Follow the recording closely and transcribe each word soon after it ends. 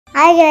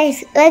Hi guys,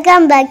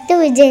 welcome back to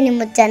Vijay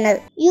Nemo channel.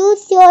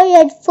 Use your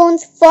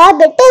headphones for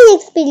better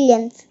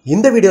experience.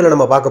 இந்த வீடியோல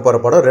நம்ம பார்க்க போற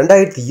படம்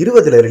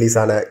 2020ல ரிலீஸ்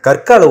ஆன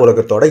கற்கால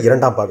உலகத்தோட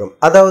இரண்டாம் பாகம்,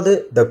 அதாவது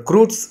தி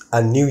க்ரூட்ஸ் a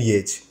new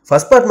age.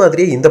 First part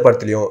மாதிரியே இந்த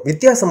படத்துலயும்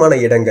வித்தியாசமான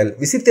இடங்கள்,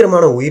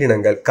 விசித்திரமான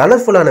உயிரினங்கள்,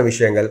 கலர்ஃபுல்லான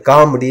விஷயங்கள்,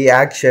 காமெடி,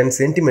 ஆக்ஷன்,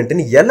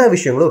 சென்டிமெண்ட்னு எல்லா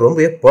விஷயங்களும்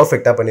ரொம்பவே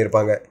பெர்ஃபெக்ட்டா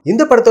பண்ணிருப்பாங்க.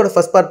 இந்த படத்தோட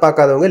ஃபர்ஸ்ட் பார்ட்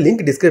பார்க்காதவங்க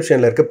லிங்க்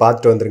டிஸ்கிரிப்ஷன்ல இருக்கு,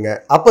 பார்த்துட்டு வந்துருங்க.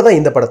 அப்பதான்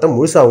இந்த படத்தை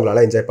முழுசா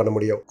அவங்களால என்ஜாய் பண்ண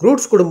முடியும்.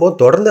 க்ரூட்ஸ் குடும்பம்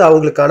தொடர்ந்து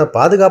அவங்களுக்கான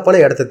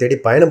பாதுகாப்பான இடத்தை தேடி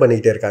பயணம்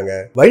பண்ணிக்கிட்டே இருக்காங்க.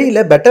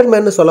 வழியில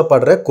பெட்டர்மேன்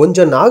சொல்லப்படுற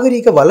கொஞ்சம்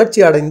நாகரீக வளர்ச்சி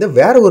அடைந்த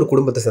வேற ஒரு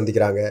குடும்பத்தை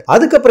சந்திக்கிறாங்க.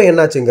 அதுக்கப்புறம்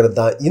என்னாச்சுங்கிறது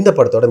தான் இந்த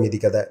படத்தோட மீதி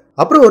கதை.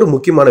 அப்புறம் ஒரு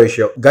முக்கியமான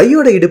விஷயம்,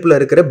 கையோட இடுப்புல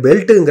இருக்கிற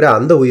பெல்ட்ங்கிற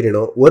அந்த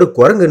உயிரினம் ஒரு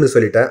குரங்கு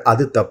சொல்லிட்டேன்,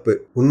 அது தப்பு.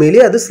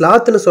 உண்மையிலேயே அது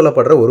ஸ்லாத்னு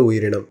சொல்லப்படுற ஒரு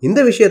உயிரினம். இந்த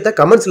விஷயத்தை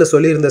கமெண்ட்ஸ்ல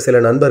சொல்லி இருந்த சில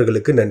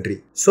நண்பர்களுக்கு நன்றி.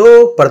 சோ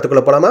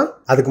படத்துக்குள்ள போலாமா?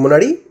 அதுக்கு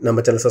முன்னாடி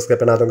நம்ம சேனல்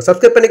சப்ஸ்கிரைப் பண்ணாதவங்க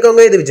சப்ஸ்கிரைப்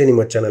பண்ணிக்கோங்க. இது விஜய்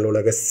நிமோ சேனல்,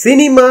 உலக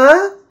சினிமா.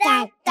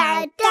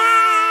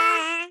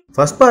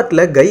 ஃபர்ஸ்ட்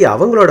பார்ட்ல கை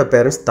அவங்களோட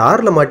பேரண்ட்ஸ்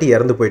தார்ல மாட்டி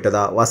இறந்து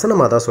போயிட்டதா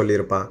வசனமா தான்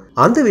சொல்லியிருப்பான்.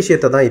 அந்த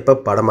விஷயத்தை தான் இப்ப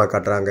படமா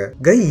காட்டுறாங்க.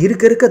 கை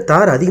இருக்க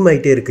தார்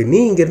அதிகமாயிட்டே இருக்கு,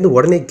 நீ இங்க இருந்து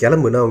உடனே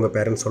கிளம்புன்னு அவங்க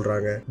பேரண்ட்ஸ்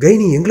சொல்றாங்க. கை,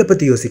 நீ எங்களை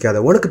பத்தி யோசிக்காத,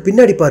 உனக்கு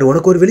பின்னாடி பாரு,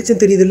 உனக்கு ஒரு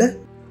வெளிச்சம் தெரியுதுல்ல,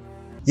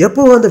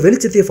 எப்போ அந்த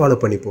வெளிச்சத்தையே ஃபாலோ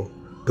பண்ணிப்போ.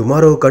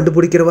 டுமாரோ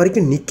கண்டுபிடிக்கிற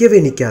வரைக்கும் நிக்கவே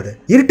நிக்காத,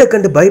 இருட்ட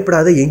கண்டு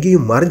பயப்படாத,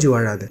 எங்கேயும் மறைஞ்சு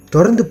வாழாத,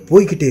 தொடர்ந்து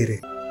போய்கிட்டே இரு.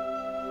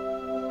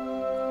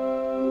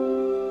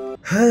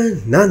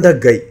 நான் தான்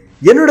கை.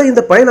 என்னோட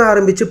இந்த பயணம்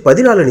ஆரம்பிச்சு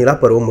 14 நிலா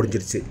பருவம்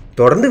முடிஞ்சிருச்சு.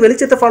 தொடர்ந்து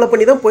வெளிச்சத்தை ஃபாலோ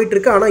பண்ணி தான் போயிட்டு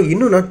இருக்கு. ஆனா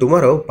இன்னும் நான்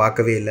டுமாரோவை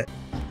பார்க்கவே இல்லை.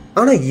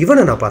 ஆனா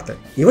இவனை நான் பார்த்தேன்.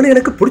 இவனை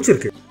எனக்கு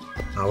பிடிச்சிருக்கு,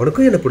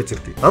 அவனுக்கும் என்ன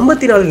பிடிச்சிருக்கு.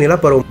 54 நிலா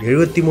பருவம்,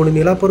 73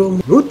 நிலா பருவம்,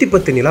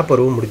 110 நிலா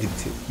பருவம்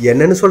முடிஞ்சிருச்சு.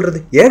 என்னன்னு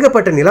சொல்றது,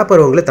 ஏகப்பட்ட நிலா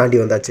பருவங்களை தாண்டி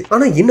வந்தாச்சு.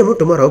 ஆனா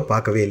இன்னமும் டுமாரோவை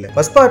பார்க்கவே இல்லை.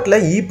 ஃபர்ஸ்ட்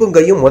பார்ட்ல ஈப்பும்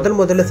கையும்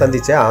முதல்ல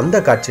சந்திச்ச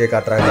அந்த காட்சியை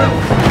காட்டுறாங்க.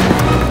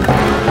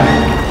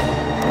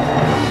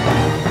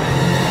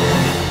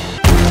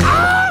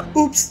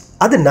 ஊப்ஸ்,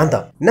 அது நான்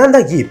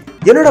தான் ஈப்.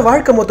 என்னோட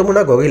வாழ்க்கை மொத்தமும்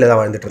நான் குகையில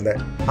தான் வாழ்ந்துட்டு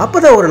இருந்தேன்.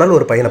 அப்பதான் ஒரு நாள்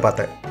ஒரு பையனை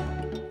பார்த்தேன்.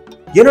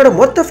 என்னோட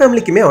மொத்த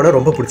ஃபேமிலிக்குமே அவனை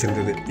ரொம்ப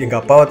பிடிச்சிருந்தது, எங்க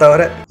அப்பாவை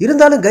தவிர.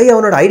 இருந்தாலும் கை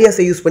அவனோட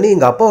ஐடியாஸை யூஸ் பண்ணி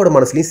எங்க அப்பாவோட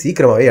மனசுலயும்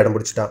சீக்கிரமாவே இடம்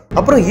பிடிச்சிட்டான்.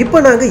 அப்புறம்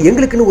இப்ப நாங்க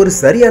எங்களுக்குன்னு ஒரு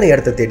சரியான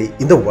இடத்தை தேடி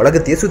இந்த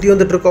உலகத்தையே சுத்தி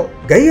வந்துட்டு இருக்கோம்.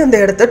 கை அந்த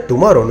இடத்த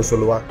டுமாரோன்னு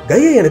சொல்லுவான்.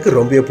 கையை எனக்கு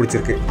ரொம்பவே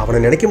பிடிச்சிருக்கு.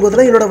 அவனை நினைக்கும்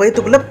போதுதான் என்னோட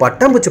வயிற்றுக்குள்ள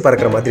பட்டாம்பூச்சி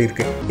பறக்கிற மாதிரி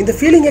இருக்கு. இந்த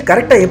ஃபீலிங்கை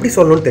கரெக்டா எப்படி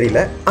சொல்லணும்னு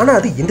தெரியல, ஆனா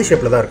அது இந்த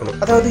ஷேப்ல தான்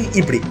இருக்கணும். அதாவது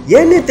இப்படி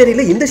ஏன்னே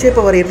தெரியல, இந்த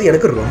ஷேப்பை வரையிறது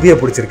எனக்கு ரொம்பவே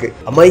பிடிச்சிருக்கு.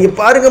 அம்மா இங்க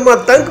பாருங்கம்மா,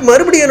 தங்க்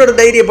மறுபடியும் என்னோட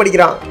டைரியை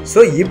படிக்கிறான். சோ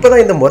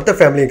இப்பதான் இந்த மொத்த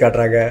ஃபேமிலியை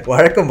காட்டுறாங்க.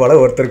 வழக்கம் போல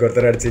ஒருத்தருக்கு ஒருத்தர்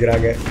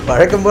அடிச்சுக்கிறாங்க.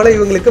 வழக்கம் போல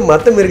இவங்களுக்கு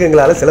மத்த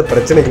மிருகங்களால சில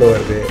பிரச்சனைகள்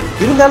வருது.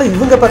 இருந்தாலும்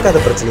இவங்க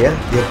பார்க்காத பிரச்சனையா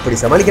எப்படி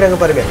சமாளிக்கிறாங்க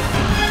பாருங்க.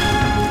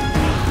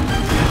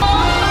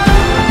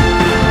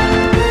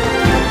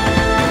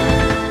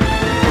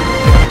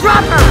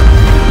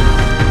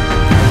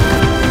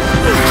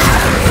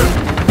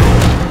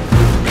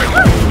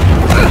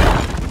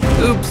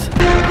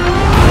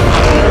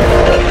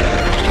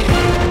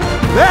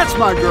 That's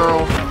my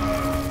girl.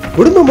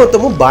 குடும்பம்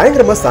மொத்தமும்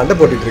பயங்கரமா சண்டை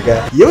போட்டுட்டு இருக்க.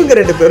 இவங்க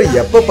ரெண்டு பேரும்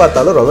எப்ப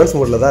பார்த்தாலும் ரொமான்ஸ்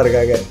மூட்ல தான்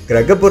இருக்காங்க.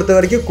 கிரக பொறுத்த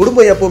வரைக்கும்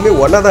குடும்பம் எப்பவுமே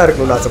ஒன்னாதான்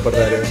இருக்கணும்னு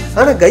ஆசைப்படுறாரு.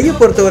 ஆனா கையை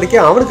பொறுத்த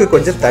வரைக்கும் அவனுக்கு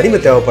கொஞ்சம் தனிமை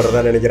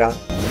தேவைப்படுறதா நினைக்கிறான்.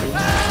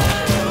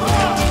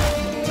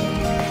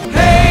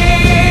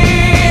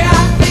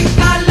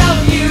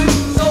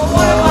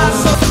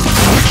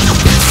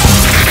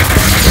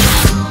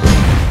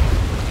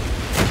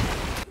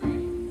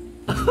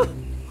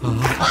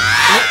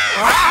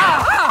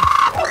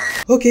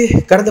 ஓகே,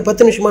 கடந்த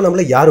 10 நிமிஷமா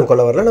நம்மள யாரும்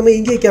கொல்ல வரல, நம்ம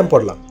இங்கே கேம்ப்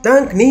போடலாம்.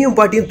 டேங்க், நீயும்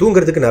பாட்டியும்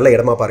தூங்குறதுக்கு நல்ல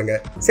இடமா பாருங்க.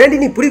 சாண்டி,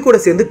 நீ புலி கூட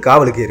சேர்ந்து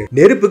காவலுக்கு ஏறு.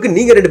 நெருப்புக்கு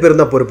நீங்க 2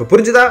 பேரும் தான் பொறுப்பு,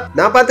 புரிஞ்சுதா?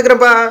 நான்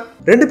பாத்துக்கிறேன்ப்பா.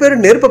 2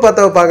 பேரும் நெருப்பை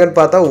பார்த்தான்னு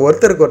பார்த்தா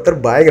ஒருத்தருக்கு ஒருத்தர்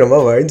பயங்கரமா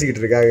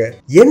வழிஞ்சுக்கிட்டு இருக்காங்க.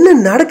 என்ன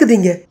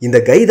நடக்குதுங்க? இந்த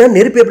கை தான்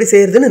நெருப்பு எப்படி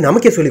செய்யறதுன்னு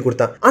நமக்கே சொல்லி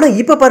கொடுத்தான். ஆனா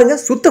இப்ப பாருங்க,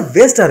 சுத்த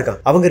வேஸ்டா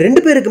இருக்கான். அவங்க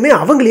 2 பேருக்குமே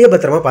அவங்களையே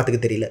பத்திரமா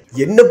பாத்துக்க தெரியல.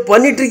 என்ன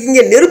பண்ணிட்டு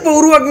இருக்கீங்க? நெருப்பை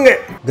உருவாக்குங்க.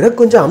 கிரக்,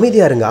 கொஞ்சம்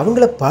அமைதியா இருங்க,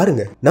 அவங்கள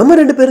பாருங்க. நம்ம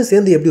 2 பேரும்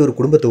சேர்ந்து எப்படி ஒரு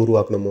குடும்பத்தை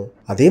உருவாக்கணுமோ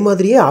அதே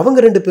மாதிரியே அவங்க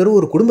 2 பேரும்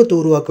ஒரு குடும்பத்தை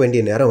உருவாக்க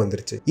வேண்டிய நேரம்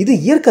வந்துருச்சு. இது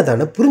இயற்கை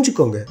தானே,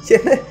 புரிஞ்சுக்கோங்க.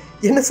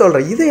 என்ன சொல்ற,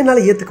 இதை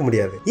என்னால ஏத்துக்க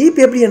முடியாது.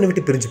 இப்ப எப்படி என்ன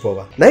விட்டு பிரிஞ்சு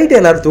போவா? நைட்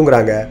எல்லாரும்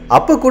தூங்குறாங்க.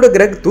 அப்ப கூட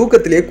கிரக்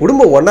தூக்கத்திலேயே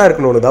குடும்பம் ஒன்னா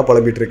இருக்கணும்னு தான்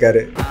புலம்பிட்டு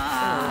இருக்காரு.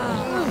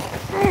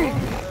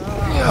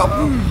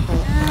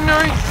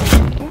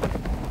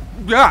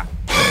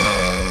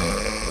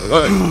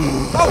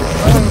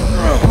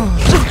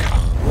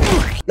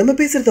 நம்ம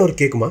பேசுறது அவர்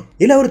கேக்குமா?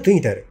 இல்ல அவர்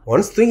தூங்கிட்டாரு.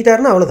 ஒன்ஸ்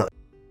தூங்கிட்டாருன்னா அவ்வளவுதான்.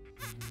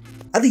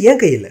 அது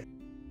ஏன் கையில.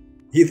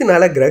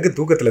 இதனால கிரக்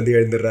தூக்கத்துல இருந்து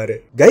எழுந்துடுறாரு.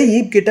 கை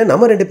ஈப் கிட்ட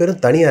நம்ம 2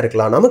 பேரும் தனியா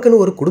இருக்கலாம், நமக்குன்னு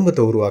ஒரு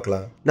குடும்பத்தை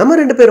உருவாக்கலாம், நம்ம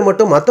 2 பேரும்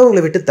மட்டும்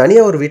மத்தவங்களை விட்டு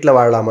தனியா ஒரு வீட்டுல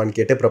வாழலாமான்னு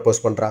கேட்டு ப்ரப்போஸ்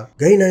பண்றா.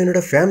 கை, நான்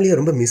என்னோட ஃபேமிலியை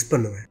ரொம்ப மிஸ்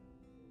பண்ணுவேன்.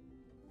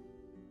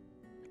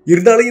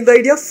 இருந்தாலும் இந்த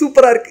ஐடியா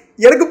சூப்பரா இருக்கு,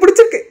 எனக்கு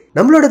பிடிச்சிருக்கு.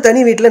 நம்மளோட தனி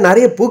வீட்டுல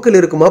நிறைய பூக்கள்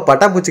இருக்குமா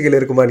பட்டாம்பூச்சிகள்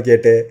இருக்குமான்னு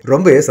கேட்டு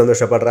ரொம்பவே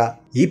சந்தோஷப்படுறா.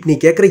 ஈப் நீ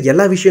கேட்கிற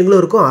எல்லா விஷயங்களும்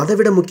இருக்கும், அதை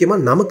விட முக்கியமா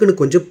நமக்குன்னு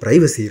கொஞ்சம்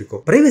பிரைவசி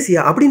இருக்கும்.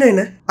 பிரைவசியா அப்படின்னா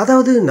என்ன?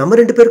 அதாவது நம்ம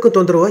 2 பேருக்கும்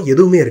தொந்தரவா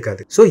எதுவுமே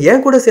இருக்காது. சோ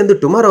என் கூட சேர்ந்து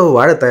டுமாரோவை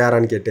வாழ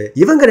தயாரான்னு கேட்டு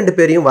இவங்க 2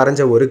 பேரையும்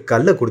வரைஞ்ச ஒரு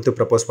கல்லை கொடுத்து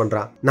ப்ரப்போஸ்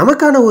பண்றான்.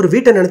 நமக்கான ஒரு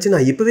வீட்டை நினைச்சு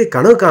நான் இப்பவே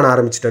கனவு காண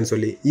ஆரம்பிச்சிட்டேன்னு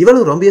சொல்லி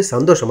இவளும் ரொம்ப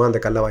சந்தோஷமா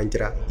அந்த கல்லை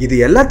வாங்கிக்கிறா. இது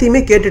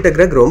எல்லாத்தையுமே கேட்டுட்டு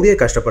கிரெக் ரொம்ப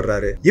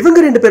கஷ்டப்படுறாரு. இவங்க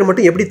 2 பேர்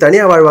மட்டும் எப்படி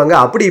தனியா வாழ்வாங்க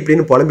அப்படி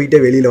இப்படின்னு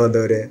புலம்பிக்கிட்டே வெளியில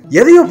வந்தவரு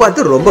எதையோ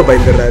பார்த்து ரொம்ப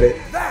பயந்துடுறாரு.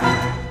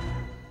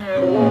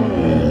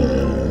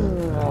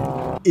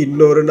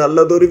 இன்னொரு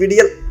நல்லதொரு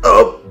விடியல்.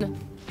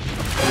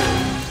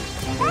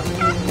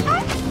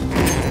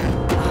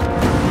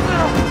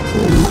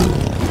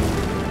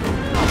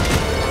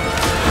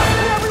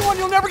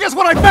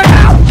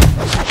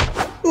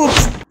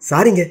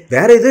 சாரிங்க,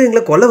 வேற ஏதோ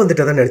எங்களை கொல்ல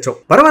வந்துட்டதான் நினைச்சோம்.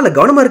 பரவாயில்ல,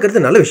 கவனமா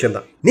இருக்கிறது நல்ல விஷயம்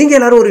தான். நீங்க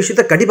எல்லாரும் ஒரு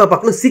விஷயத்த கண்டிப்பா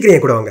பார்க்கணும்,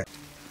 சீக்கிரம் கூட வாங்க.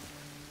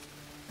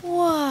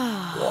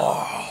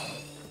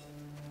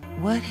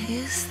 What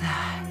is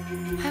that?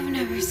 I've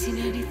never seen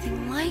anything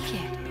like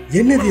it.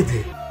 என்னது இது?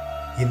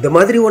 இந்த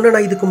மாதிரி ஒண்ணு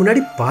நான் இதுக்கு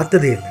முன்னாடி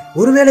பார்த்ததே இல்லை.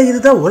 ஒருவேளை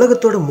இதுதான்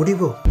உலகத்தோட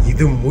முடிவோ?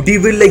 இது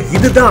முடிவில்லை,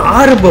 இதுதான்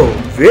ஆரம்பம்.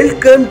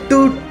 Welcome to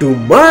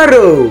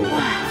tomorrow.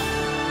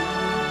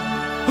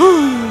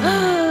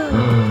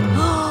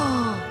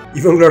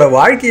 இவங்களோட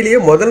வாழ்க்கையிலேயே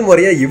முதல்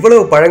முறையா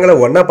இவ்வளவு பழங்களை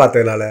ஒன்னா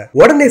பார்த்ததுனால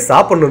உடனே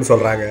சாப்பிடணும்னு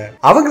சொல்றாங்க.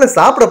 அவங்கள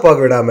சாப்பிட போக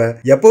விடாம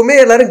எப்பவுமே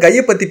எல்லாரும்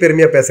கையை பத்தி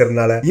பெருமையா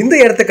பேசுறதுனால இந்த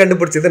இடத்தை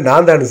கண்டுபிடிச்சது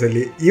நான் தான்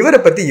சொல்லி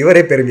இவரை பத்தி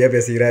இவரே பெருமையா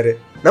பேசுகிறாரு.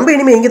 நம்ம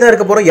இனிமே இங்கதான்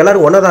இருக்க போறோம்,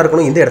 எல்லாரும் ஒன்னாதான்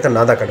இருக்கணும். இந்த இடத்தை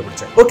நான் தான்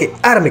கண்டுபிடிச்சேன். ஓகே,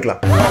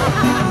 ஆரம்பிக்கலாம்.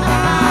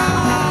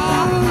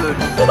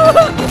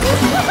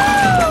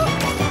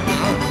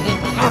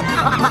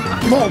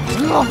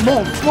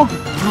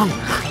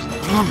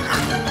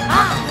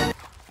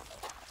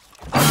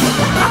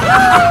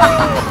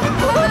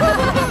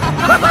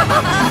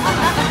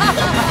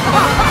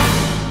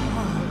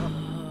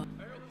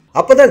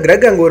 அப்பதான்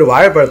கிரெக் அங்க ஒரு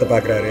வாழைப்பழத்தை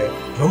பாக்குறாரு.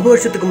 ரொம்ப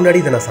வருஷத்துக்கு முன்னாடி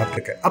இதை நான்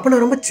சாப்பிட்டிருக்கேன். அப்ப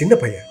நான் ரொம்ப சின்ன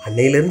பையன்.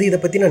 அன்னையில இருந்து இதை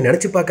பத்தி நான்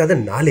நினைச்சு பார்க்காத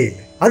நாளே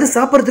இல்லை. அது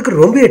சாப்பிடறதுக்கு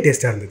ரொம்ப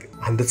டேஸ்டா இருந்தது.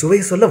 அந்த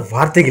சுவையை சொல்ல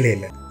வார்த்தைகளே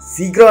இல்லை.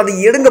 சீக்கிரம் அதை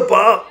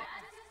எடுங்கப்பா.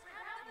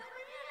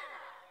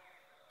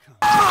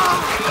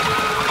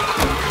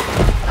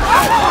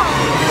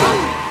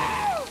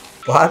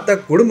 பார்த்தா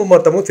குடும்பம்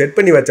மொத்தமும் செட்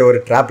பண்ணி வச்ச ஒரு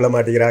டிராப்ல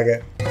மாட்டிக்கிறாங்க.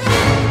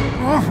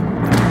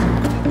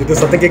 இது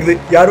சத்தம் கேக்குது,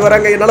 யாரு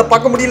வராங்க? என்னால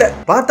பார்க்க முடியல.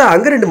 பார்த்தா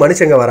அங்க 2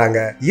 மனுஷங்க வராங்க.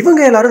 இவங்க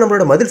எல்லாரும்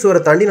நம்மளோட மதில் சுவரை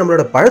தாண்டி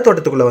நம்மளோட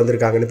பழத்தோட்டத்துக்குள்ள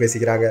வந்திருக்காங்கன்னு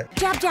பேசிக்கிறாங்க.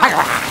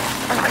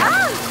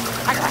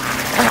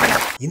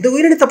 இந்த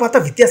உயிரினத்தை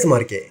பார்த்தா வித்தியாசமா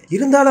இருக்கே.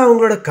 இருந்தாலும்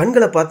அவங்களோட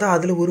கண்களை பார்த்தா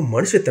அதுல ஒரு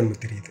மனுஷத்தன்மை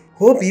தெரியுது.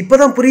 ஹோப்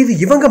இப்பதான் புரியுது,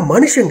 இவங்க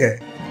மனுஷங்க,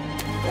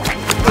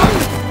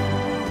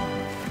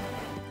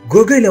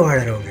 குகையில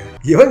வாழறவங்க.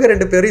 இவங்க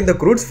 2 பேரும் இந்த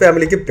க்ரூட்ஸ்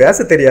ஃபேமிலிக்கு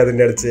பேச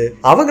தெரியாதுன்னு நினைச்சு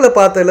அவங்கள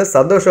பார்த்ததுல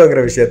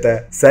சந்தோஷங்கிற விஷயத்த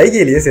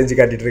சைகையிலேயே செஞ்சு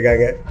காட்டிட்டு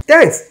இருக்காங்க.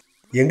 தேங்க்ஸ்,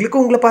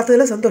 எங்களுக்கும் உங்களை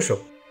பார்த்ததுல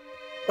சந்தோஷம்.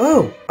 ஓ,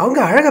 அவங்க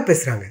அழகா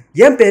பேசுறாங்க.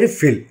 என் பேரு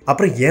ஃபில்,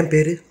 அப்புறம் என்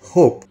பேரு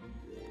ஹோப்.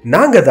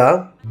 நாங்க தான்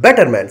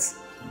பெட்டர்மேன்ஸ்.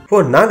 ஓ,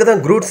 நாங்க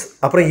தான் க்ரூட்ஸ்.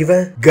 அப்புறம்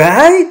இவன்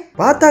கை.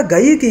 பார்த்தா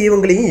கைக்கு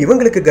இவங்களையும்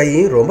இவங்களுக்கு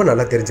கையையும் ரொம்ப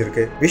நல்லா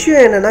தெரிஞ்சிருக்கு.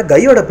 விஷயம் என்னன்னா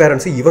கையோட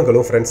பேரண்ட்ஸும்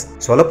இவங்களும் ஃப்ரெண்ட்ஸ்.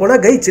 சொல்ல போனா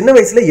கை சின்ன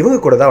வயசுல இவங்க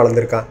கூட தான்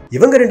வளர்ந்துருக்கான்.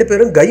 இவங்க 2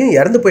 பேரும் கையும்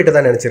இறந்து போயிட்டு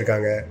தான்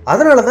நினைச்சிருக்காங்க.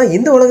 அதனாலதான்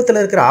இந்த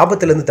உலகத்துல இருக்கிற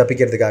ஆபத்துல இருந்து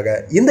தப்பிக்கிறதுக்காக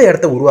இந்த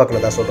இடத்த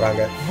உருவாக்குனதா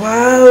சொல்றாங்க.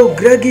 வாவ்,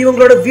 கிரெக்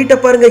இவங்களோட வீட்டை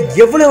பாருங்க,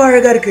 எவ்வளவு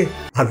அழகா இருக்கு.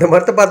 அந்த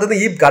மரத்தை பார்த்தது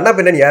ஈப் கண்ணா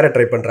பின்னன்னு யார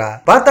ட்ரை பண்றா.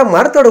 பார்த்தா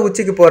மரத்தோட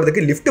உச்சிக்கு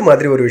போறதுக்கு லிஃப்ட்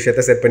மாதிரி ஒரு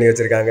விஷயத்த செட் பண்ணி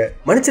வச்சிருக்காங்க.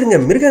 மன்னிச்சிருங்க,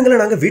 மிருகங்களை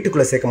நாங்க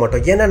வீட்டுக்குள்ள சேர்க்க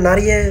மாட்டோம், ஏன்னா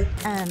நிறைய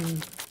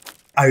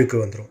அழுக்கு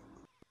வந்துரும்.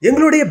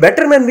 எங்களுடைய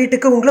பெட்டர்மேன்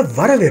வீட்டுக்கு உங்களை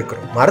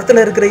வரவேற்கிறோம்.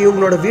 மரத்துல இருக்கிற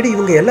இவங்களோட வீடு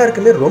இவங்க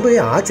எல்லாருக்குமே ரொம்பவே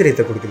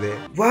ஆச்சரியத்தை கொடுக்குது.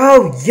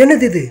 வாவ்,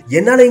 என்னது இது?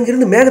 என்னால இங்க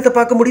இருந்து மேகத்தை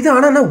பார்க்க முடியுது,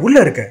 ஆனா நான் உள்ள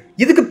இருக்கேன்.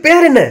 இதுக்கு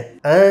பேர் என்ன?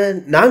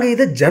 நாங்க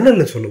இத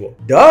ஜன்னல்னு சொல்லுவோம்.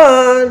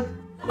 டான்.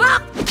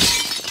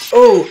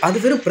 ஓ, அது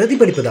வெறும்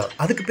பிரதிபலிப்பு தான்.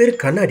 அதுக்கு பேரு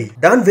கண்ணாடி.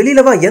 டான்,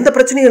 வெளியில வா, எந்த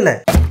பிரச்சனையும் இல்ல.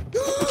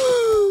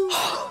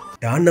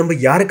 டான், நம்ம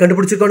யாரை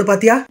கண்டுபிடிச்சிருக்கோம்னு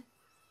பாத்தியா?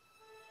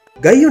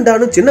 கையும்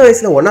டானும் சின்ன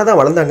வயசுல ஒன்னாதான்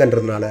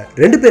வளர்ந்தாங்கன்றதுனால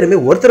 2 பேருமே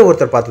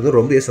ஒருத்தர் பார்த்ததும்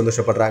ரொம்ப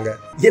சந்தோஷப்படுறாங்க.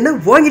 என்ன,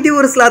 வாங்கிட்டே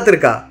ஒரு ஸ்லாத்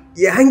இருக்கா?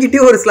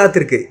 என்கிட்டே ஒரு ஸ்லாத்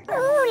இருக்கு.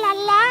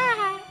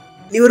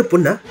 நீ ஒரு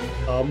பொண்ணா?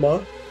 ஆமா,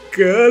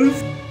 கேர்ள்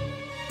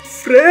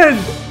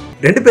ஃப்ரெண்ட்.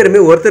 2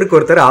 பேருமே ஒருத்தருக்கு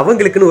ஒருத்தர்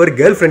அவங்களுக்குன்னு ஒரு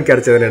கேர்ள் ஃப்ரெண்ட்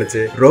கிடைச்சதை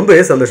நினைச்சு ரொம்பவே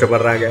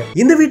சந்தோஷப்படுறாங்க.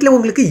 இந்த வீட்டுல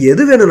உங்களுக்கு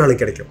எது வேணும்னாலும்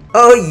கிடைக்கும்.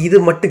 இது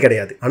மட்டும்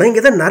கிடையாது, ஆனா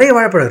இங்கதான் நிறைய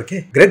வாழைப்பழம் இருக்கு.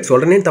 கிரெக்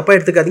சொல்றேன்னு தப்பா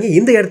எடுத்துக்காதீங்க.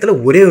 இந்த இடத்துல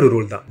ஒரே ஒரு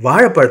ரூல் தான்,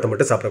 வாழைப்பழத்தை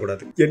மட்டும்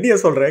சாப்பிடக்கூடாது. என்னையா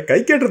சொல்றேன்? கை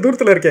கேட்டுற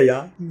தூரத்துல இருக்கையா,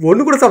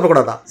 ஒண்ணு கூட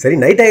சாப்பிடக்கூடாதா? சரி,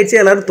 நைட் ஆயிடுச்சு,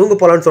 எல்லாரும் தூங்க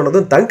போலான்னு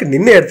சொன்னதும் தங்கு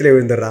நின்ன இடத்துல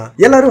விழுந்துடுறான்.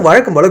 எல்லாரும்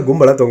வழக்கம் போல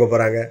கும்பலா தூங்க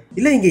போறாங்க.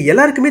 இல்ல, இங்க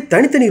எல்லாருக்குமே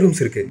தனித்தனி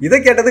ரூம்ஸ் இருக்கு.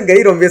 இதை கேட்டதும் கை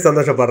ரொம்ப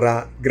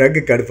சந்தோஷப்படுறான்.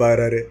 கிரெக்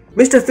கடுப்பாகிறாரு.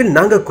 மிஸ்டர் ஃபில்,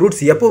 நாங்க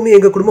க்ரூட்ஸ் எப்பவுமே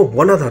எங்க குடும்பம்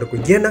ஒன்னாதான்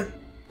இருக்கும். ஏன்னா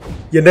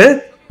என்ன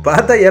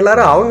பார்த்தா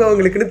எல்லாரும்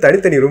அவங்களுக்குன்னு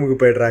தனித்தனி ரூமுக்கு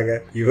போயிடுறாங்க.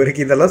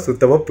 இவருக்கு இதெல்லாம்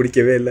சுத்தமா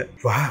பிடிக்கவே இல்லை.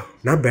 வாவ்,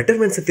 நான்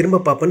பெட்டர்மேன்ஸை திரும்ப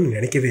பார்ப்பேன்னு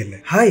நினைக்கவே இல்லை.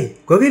 ஹாய்,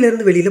 குகையில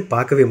இருந்து வெளியில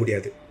பார்க்கவே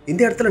முடியாது.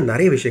 இந்த இடத்துல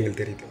நிறைய விஷயங்கள்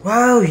தெரியுது.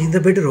 வாவ், இந்த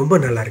பெட் ரொம்ப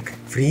நல்லா இருக்கு,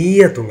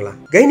 ஃப்ரீயா தூங்கலாம்.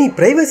 கை, நீ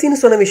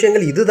பிரைவசின்னு சொன்ன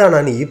விஷயங்கள்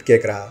இதுதானான்னு ஈப்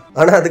கேக்குறா.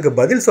 ஆனா அதுக்கு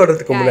பதில்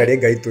சொல்றதுக்கு முன்னாடியே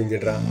கை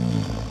தூங்கிடுறான்.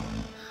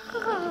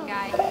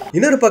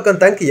 இன்னொரு பக்கம்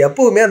தங்க்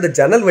எப்பவுமே அந்த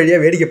ஜன்னல் வழியா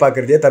வேடிக்கை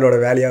பாக்குறதே தன்னோட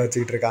வேலையா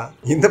வச்சுக்கிட்டு இருக்கான்.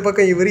 இந்த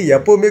பக்கம் இவரு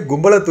எப்பவுமே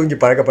கும்பலா தூங்கி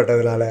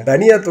பழக்கப்பட்டதுனால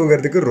தனியா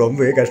தூங்குறதுக்கு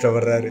ரொம்பவே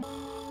கஷ்டப்படுறாரு.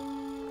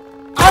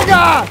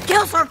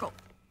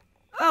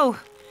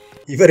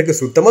 இவருக்கு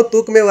சுத்தமா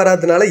தூக்கமே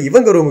வராதனால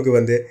இவங்க ரூமுக்கு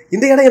வந்து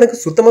இந்த இடம் எனக்கு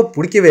சுத்தமா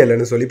பிடிக்கவே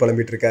இல்லைன்னு சொல்லி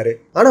புலம்பிட்டு இருக்காரு.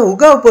 ஆனா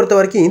உகாவை பொறுத்த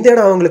வரைக்கும் இந்த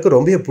இடம் அவங்களுக்கு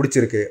ரொம்பவே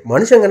பிடிச்சிருக்கு.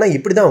 மனுஷங்கன்னா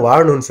இப்படிதான்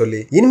வாழணும்னு சொல்லி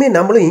இனிமே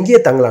நம்மளும் இங்கேயே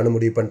தங்கலான்னு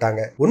முடிவு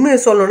பண்ணிட்டாங்க. உண்மையை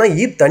சொல்லணும்னா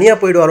ஈப் தனியா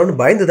போயிடுவாரோன்னு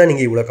பயந்துதான்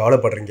நீங்க இவ்வளவு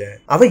கவலைப்படுறீங்க.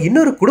 அவ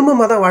இன்னொரு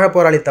குடும்பமா தான் வாழ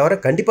போறாளே தவிர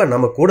கண்டிப்பா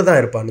நம்ம கூட தான்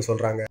இருப்பான்னு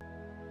சொல்றாங்க.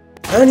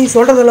 நீ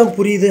சொல்றதெல்லாம்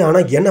புரியுது,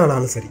 ஆனா என்ன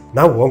ஆனாலும் சரி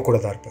நான் உன் கூட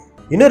தான் இருப்பேன்.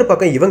 இன்னொரு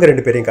பக்கம் இவங்க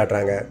 2 பேரையும்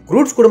காட்டுறாங்க.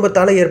 க்ரூட்ஸ்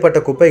குடும்பத்தால ஏற்பட்ட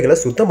குப்பைகளை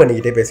சுத்தம்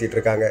பண்ணிக்கிட்டே பேசிட்டு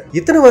இருக்காங்க.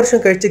 இத்தனை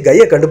வருஷம் கழிச்சு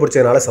கையை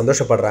கண்டுபிடிச்சதுனால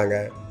சந்தோஷப்படுறாங்க.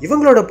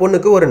 இவங்களோட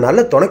பொண்ணுக்கு ஒரு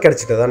நல்ல துணை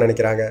கிடைச்சிட்டதான்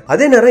நினைக்கிறாங்க.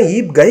 அதே நேரம்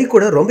ஈப் கை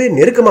கூட ரொம்ப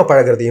நெருக்கமா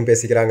பழகிறதையும்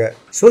பேசிக்கிறாங்க.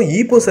 சோ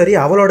ஈப்பும் சரி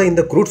அவளோட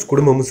இந்த க்ரூட்ஸ்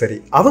குடும்பமும் சரி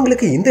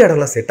அவங்களுக்கு இந்த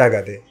இடம்லாம் செட்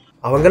ஆகாது.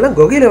 அவங்கெல்லாம்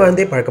குகையில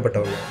வாழ்ந்தே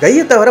பழக்கப்பட்டவங்க.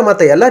 கையை தவிர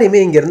மத்த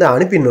எல்லாரையுமே இங்க இருந்து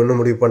அனுப்பிடணும்னு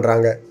முடிவு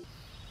பண்றாங்க.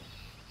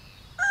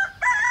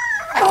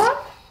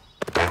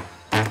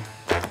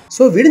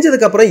 சோ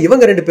விடிஞ்சதுக்கு அப்புறம்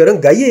இவங்க 2 பேரும்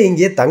கையை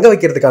இங்கே தங்க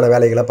வைக்கிறதுக்கான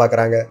வேலைகளை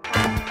பாக்குறாங்க.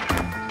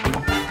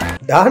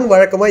 டான்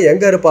வழக்கமா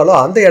எங்க இருப்பாலோ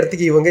அந்த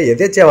இடத்துக்கு இவங்க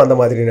எதேச்சியா வந்த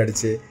மாதிரி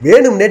நடிச்சு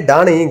வேணும்னே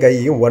டானையும்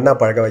கையையும் ஒன்னா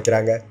பழக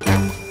வைக்கிறாங்க.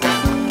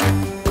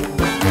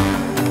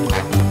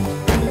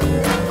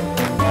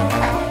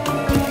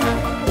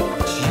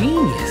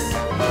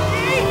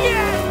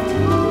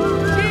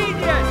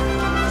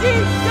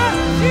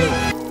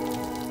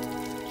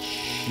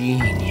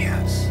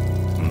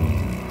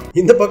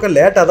 இந்த பக்கம்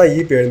லேட்டா தான்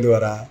ஈப் எழுந்து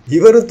வரா.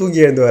 இவரும்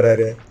தூங்கி எழுந்து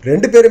வராரு.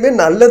 2 பேருமே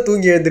நல்லா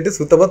தூங்கி எழுந்துட்டு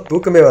சுத்தமா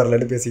தூக்கமே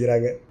வரலன்னு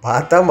பேசிக்கிறாங்க.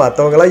 பார்த்தா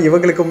மத்தவங்க எல்லாம்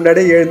இவங்களுக்கு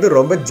முன்னாடியே எழுந்து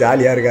ரொம்ப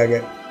ஜாலியா இருக்காங்க.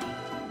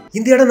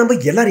 இந்த இடம் நம்ம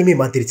எல்லாரையுமே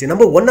மாத்திருச்சு.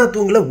 நம்ம ஒன்னா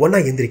தூங்கல,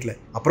 ஒன்னா எந்திரிக்கல.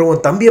 அப்புறம்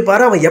உன் தம்பியை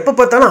பாரு, அவன் எப்ப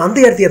பார்த்தாலும் அந்த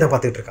இடத்தையே தான்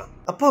பார்த்துட்டு இருக்கான்.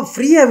 அப்போ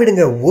ஃப்ரீயா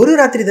விடுங்க, ஒரு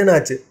ராத்திரி தானே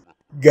ஆச்சு.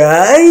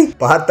 கை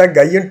பார்த்தா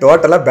கையும்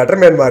டோட்டலா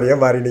பெட்டர்மேன்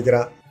மாதிரியே மாறி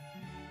நிக்கிறான்.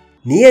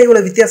 நீ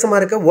இவ்வளவு வித்தியாசமா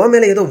இருக்க, உன்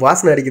மேல ஏதோ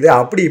வாசனை அடிக்குது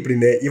அப்படி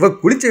இப்படின்னு இவ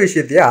குளிச்ச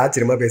விஷயத்தையே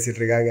ஆச்சரியமா பேசிட்டு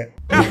இருக்காங்க.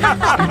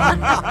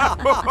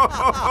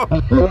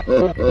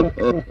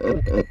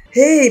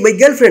 ஹேய் மை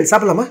கேர்ள் ஃப்ரெண்ட்,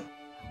 சாப்பிடலாமா?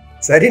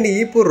 சரி நீ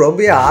இப்போ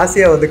ரொம்ப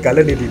ஆசையா வந்து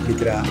கல்ல நீட்டிட்டு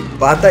நிக்கிறா.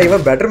 பார்த்தா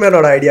இவன்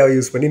பெட்டர்மேனோட ஐடியாவை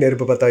யூஸ் பண்ணி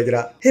நெருப்பு பத்த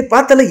வைக்கிறா. ஹே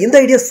பார்த்தால இந்த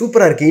ஐடியா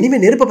சூப்பரா இருக்கு, இனிமே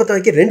நெருப்பு பத்த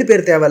வைக்க 2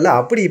 பேர் தேவையில்ல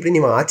அப்படி இப்படி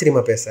நீ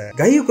ஆச்சரியமா பேச.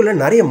 கையுக்குள்ள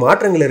நிறைய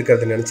மாற்றங்கள்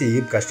இருக்கிறது நினைச்சு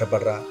ஈப்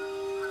கஷ்டப்படுறா.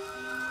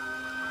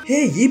 ஹே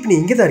ஈப் நீ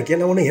இங்கதான் இருக்கியா?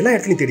 நான் உன்னை எல்லா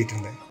இடத்துலயும் தேடிட்டு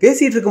இருந்தேன்.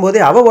 பேசிட்டு இருக்கும் போதே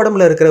அவ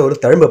உடம்புல இருக்கிற ஒரு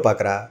தழும்பை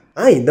பாக்குறா.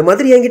 இந்த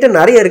மாதிரி என்கிட்ட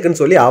நிறைய இருக்குன்னு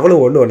சொல்லி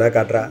அவளும் ஒண்ணா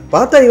காட்டுறா.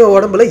 பார்த்தா இவன்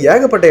உடம்புல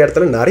ஏகப்பட்ட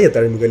இடத்துல நிறைய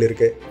தழும்புகள்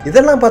இருக்கு.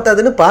 இதெல்லாம்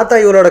பார்த்தாதுன்னு பார்த்தா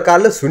இவளோட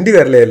காலில் சுண்டி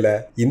வரல இல்ல.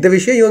 இந்த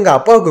விஷயம் இவங்க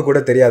அப்பாவுக்கு கூட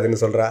தெரியாதுன்னு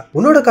சொல்றா.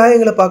 உன்னோட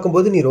காயங்களை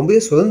பார்க்கும்போது நீ ரொம்பவே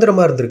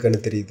சுதந்திரமா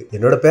இருந்திருக்குன்னு தெரியுது.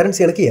 என்னோட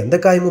பேரண்ட்ஸ் எனக்கு எந்த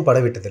காயமும் பட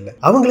விட்டதில்லை.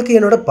 அவங்களுக்கு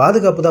என்னோட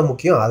பாதுகாப்பு தான்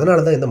முக்கியம்,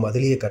 அதனாலதான் இந்த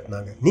மதிலையே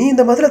கட்டினாங்க. நீ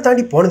இந்த மதிலை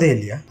தாண்டி போனதே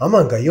இல்லையா?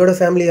 ஆமா, கையோட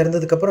ஃபேமிலி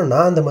இறந்ததுக்கு அப்புறம்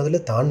நான் அந்த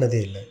மதிலை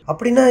தாண்டினதே இல்லை.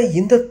 அப்படின்னா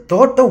இந்த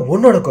தோட்டம்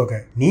உன்னோட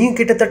குகை. நீ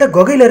கிட்டத்தட்ட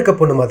குகையில இருக்க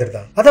பொண்ணு மாதிரி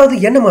தான், அதாவது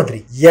என்ன மாதிரி.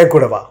 ஏன்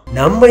கூட வா,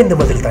 நம்ம இந்த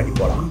மதில் தாண்டி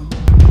போலாம்.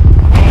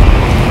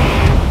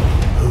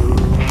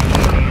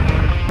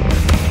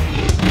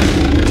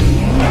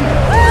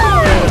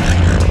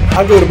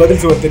 அங்க ஒரு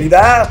பதில் சுவர்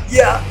தெரியுதா?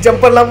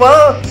 ஜம்ப் பண்ணலாமா?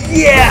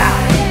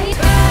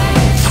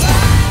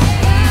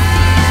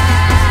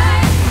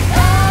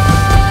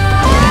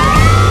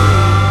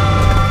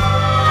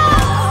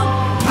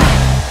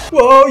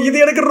 ஓ இது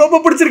எனக்கு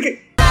ரொம்ப பிடிச்சிருக்கு.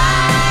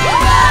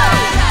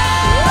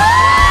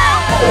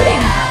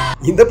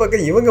 இந்த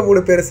பக்கம் இவங்க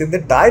 3 பேரை சேர்ந்து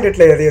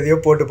டாய்லெட்ல எதையோ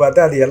போட்டு பார்த்து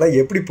அது எல்லாம்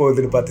எப்படி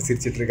போகுதுன்னு பார்த்து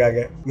சிரிச்சிட்டு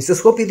இருக்காங்க. மிஸ்டர்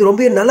ஹோப் இது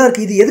ரொம்ப நல்லா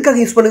இருக்கு, இது எதுக்காக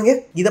யூஸ் பண்ணுங்க?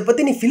 இதை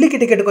பத்தி நீ ஃபில்லி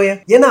கிட்ட கேட்டுக்கோயா,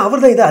 ஏன்னா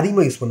அவர் தான் இதை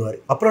அதிகமா யூஸ் பண்ணுவாரு.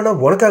 அப்புறம்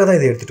நான் உனக்காக தான்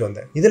இதை எடுத்துட்டு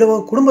வந்தேன். இதுல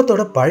உன்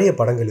குடும்பத்தோட பழைய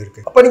படங்கள்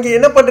இருக்கு. அப்ப நீங்க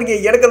என்ன பண்றீங்க?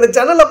 எனக்கு அந்த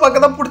சேனல்ல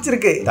பார்க்க தான்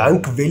பிடிச்சிருக்கு.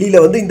 டங்க்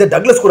வெளியில வந்து இந்த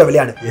டக்ளஸ் கூட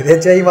விளையாடு.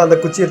 எதாச்சும் இவன் அந்த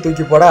குச்சியை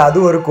தூக்கி போட அது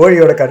ஒரு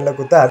கோழியோட கண்ணில்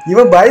குத்தா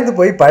இவன் பயந்து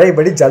போய்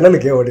பழையபடி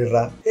ஜன்னலுக்கே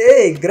ஓடிடுறான்.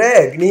 ஏய்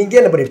கிரேக், நீ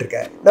இங்கே என்ன பண்ணிட்டு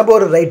இருக்க? நம்ம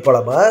ஒரு ரைட்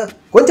போலாமா?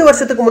 கொஞ்சம்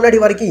வருஷத்துக்கு முன்னாடி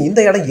வரைக்கும் இந்த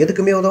இடம்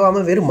எதுக்குமே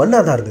உதவாம வெறும்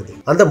மண்ணாதான் இருந்தது.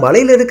 அந்த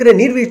மலையில இருக்கிற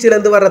நீர்வீழ்ச்சியில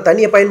இருந்து வர்ற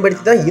தண்ணியை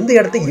பயன்படுத்தி தான் இந்த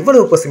இடத்தை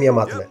இவ்வளவு பசுமையா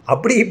மாத்தின.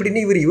 அப்படி இப்படின்னு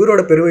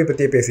இவரோட பெருமை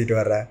பத்தியே பேசிட்டு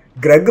வர்ற.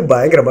 கிரக்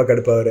பயங்கரமா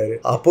கடுப்பா வர்றாரு.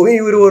 அப்பவும்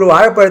இவர் ஒரு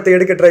வாழைப்பழத்தை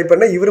எடுக்க ட்ரை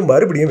பண்ண இவரு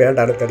மறுபடியும்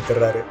வேண்டான்னு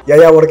தடுத்துறாரு.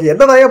 ஏயா உனக்கு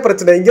என்னதாயா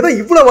பிரச்சனை? இங்கதான்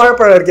இவ்வளவு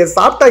வாழைப்பழம் இருக்கேன்,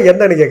 சாப்பிட்டா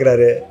என்னன்னு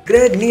கேக்குறாரு.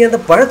 கிரக் நீ அந்த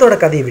பழத்தோட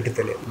கதையை விட்டு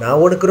தெரியல,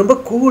 நான் உனக்கு ரொம்ப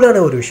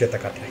கூலான ஒரு விஷயத்த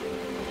காட்டுறேன்.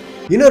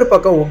 இன்னொரு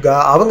பக்கம் உங்கா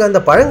அவங்க அந்த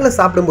பழங்களை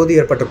சாப்பிடும் போது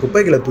ஏற்பட்ட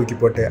குப்பைகளை தூக்கி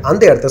போட்டு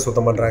அந்த இடத்த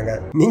சுத்தம் பண்றாங்க.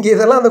 நீங்க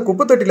இதெல்லாம் அந்த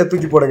குப்பை தொட்டியில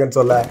தூக்கி போடுங்கன்னு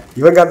சொல்ல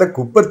இவங்க அந்த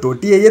குப்பை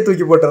தொட்டியையே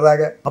தூக்கி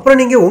போட்டுறாங்க. அப்புறம்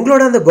நீங்க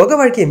உங்களோட அந்த குகை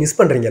வாழ்க்கையை மிஸ்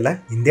பண்றீங்கல்ல,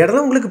 இந்த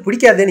இடத்துல உங்களுக்கு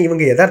பிடிக்காதேன்னு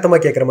இவங்க யதார்த்தமா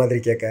கேட்கற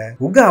மாதிரி கேட்க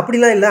உங்கா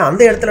அப்படிலாம் இல்ல,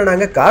 அந்த இடத்துல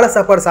நாங்க காலை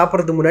சாப்பாடு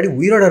சாப்பிடறதுக்கு முன்னாடி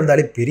உயிரோட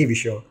இருந்தாலே பெரிய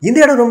விஷயம். இந்த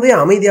இடம் ரொம்ப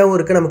அமைதியாகவும்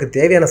இருக்கு, நமக்கு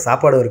தேவையான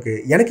சாப்பாடும் இருக்கு,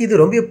 எனக்கு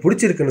இது ரொம்ப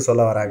பிடிச்சிருக்குன்னு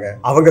சொல்ல வராங்க.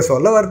 அவங்க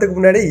சொல்ல வரதுக்கு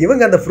முன்னாடி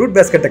இவங்க அந்த ஃப்ரூட்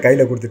பேஸ்கெட்டை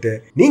கையில கொடுத்துட்டு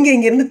நீங்க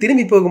இங்க இருந்து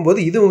திரும்பி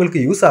போகும்போது இது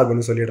உங்களுக்கு யூஸ்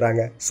ஆகும்னு சொல்லிடுறாங்க.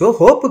 சோ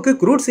ஹோப்புக்கு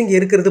க்ரூட்ஸ் இங்க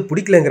இருக்கிறது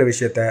பிடிக்கலங்கிற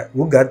விஷயத்த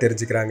உங்கா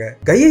தெரிஞ்சுக்கிறாங்க.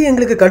 கையை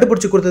எங்களுக்கு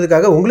கண்டுபிடிச்சு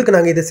கொடுத்ததுக்காக உங்களுக்கு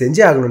நாங்க இதை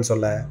செஞ்சே ஆகணும்னு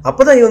சொல்ல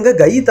அப்பதான் இவங்க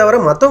கையை தவிர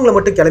மத்தவங்களை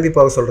மட்டும் கிளம்பி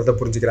போக சொல்றத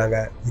புரிஞ்சுக்கிறாங்க.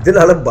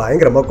 இதனால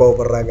பயங்கரமா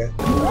கோவப்படுறாங்க.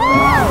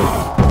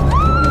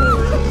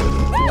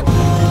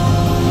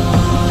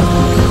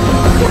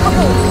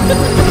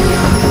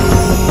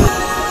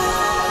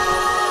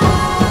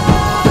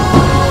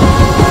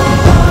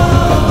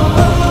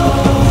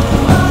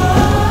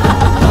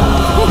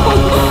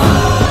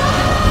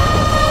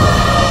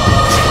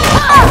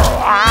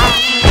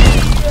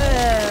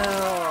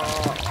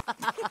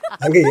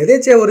 அங்க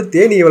எதேச்சியா ஒரு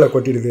தேனி இவளை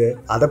கொட்டிடுது.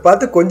 அதை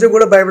பார்த்து கொஞ்சம்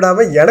கூட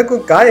பயப்படாம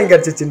எனக்கும் காயம்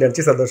கிடைச்சிச்சுன்னு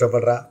நினைச்சு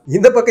சந்தோஷப்படுறா.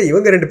 இந்த பக்கம்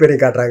இவங்க 2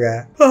 பேரையும் காட்டுறாங்க.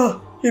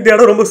 இந்த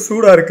இடம் ரொம்ப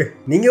சூடா இருக்கு.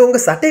 நீங்க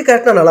உங்க சட்டையை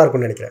காட்டினா நல்லா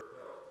இருக்கும்னு நினைக்கிறேன்.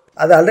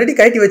 அதை ஆல்ரெடி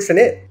கட்டி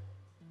வச்சிட்டேனே.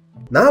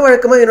 நான்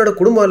வழக்கமா என்னோட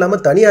குடும்பம் இல்லாம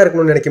தனியா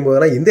இருக்கணும்னு நினைக்கும்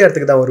போதெல்லாம் இந்த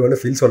இடத்துக்கு தான் வருவேன்னு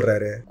ஃபீல்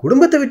சொல்றாரு.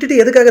 குடும்பத்தை விட்டுட்டு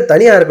எதுக்காக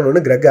தனியா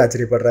இருக்கணும்னு கிரக்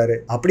ஆச்சரியப்படுறாரு.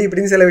 அப்படி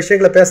இப்படின்னு சில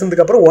விஷயங்களை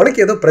பேசுனதுக்கு அப்புறம்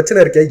உனக்கு ஏதோ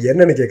பிரச்சனை இருக்கே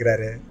என்னன்னு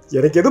கேக்குறாரு.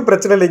 எனக்கு எதுவும்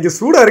பிரச்சனை இல்லை, இங்க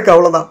சூடா இருக்கு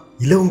அவ்வளவுதான்.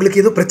 இல்ல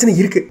உங்களுக்கு ஏதோ பிரச்சனை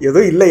இருக்கு?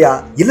 ஏதோ இல்லையா?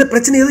 இல்ல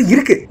பிரச்சனை ஏதோ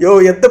இருக்கு. யோ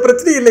எந்த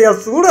பிரச்சனையும் இல்லையா,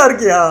 சூடா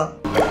இருக்கியா?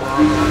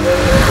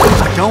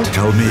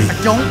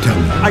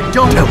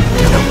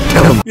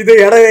 இந்த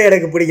இடமே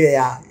எனக்கு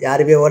பிடிக்கலையா.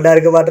 யாருமே ஒன்னா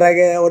இருக்க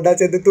மாட்டாங்க, ஒன்னா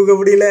சேர்ந்து தூக்க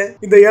முடியல.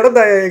 இந்த இடம்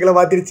தான் எங்களை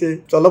மாத்திருச்சு.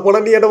 சொல்ல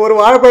போனா நீ என்ன ஒரு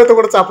வாழைப்பழத்தை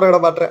கூட சாப்பிட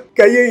விட மாட்டேன்.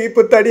 கையை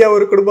இப்ப தனியா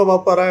ஒரு குடும்பமா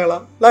போறாங்களா?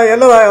 நான்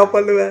என்ன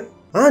பண்ணுவேன்?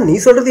 நீ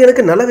சொல்றது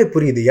எனக்கு நல்லாவே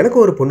புரியுது. எனக்கு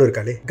ஒரு பொண்ணு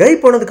இருக்காளே. கை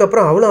போனதுக்கு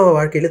அப்புறம் அவளும் அவன்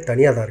வாழ்க்கையில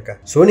தனியா தான் இருக்கா.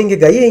 சோ நீங்க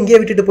கையை இங்கே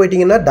விட்டுட்டு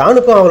போயிட்டீங்கன்னா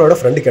டானுக்கும் அவளோட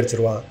ஃப்ரெண்டு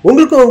கிடைச்சிருவா,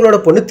 உங்களுக்கும் உங்களோட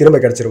பொண்ணு திரும்ப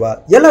கிடைச்சிருவா,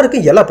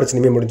 எல்லாருக்கும் எல்லா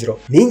பிரச்சனையுமே முடிஞ்சிடும்.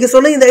 நீங்க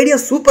சொன்ன இந்த ஐடியா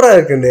சூப்பரா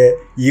இருக்குன்னு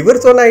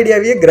இவர் சொன்ன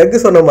ஐடியாவையே கிரக்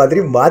சொன்ன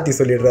மாதிரி மாத்தி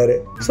சொல்லிடுறாரு.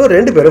 சோ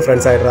 2 பேரும்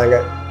ஃப்ரெண்ட்ஸ் ஆயிடுறாங்க.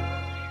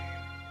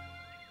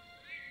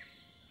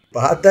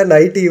 பார்த்தா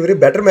நைட்டு இவரு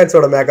பெட்டர்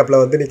மேன்ஸோட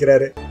மேக்கப்ல வந்து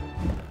நிக்கிறாரு.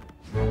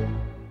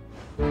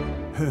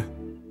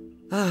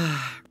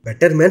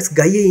 பெட்டர் மேன்ஸ்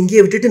கையை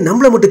இங்கேயே விட்டுட்டு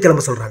நம்மள மட்டும்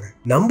கிளம்ப சொல்றாங்க.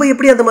 நம்ம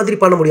எப்படி அந்த மாதிரி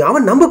பண்ண முடியும்?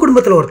 அவன் நம்ம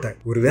குடும்பத்துல ஒருத்தன்.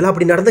 ஒருவேளை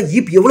அப்படி நடந்தா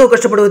ஈப் எவ்வளவு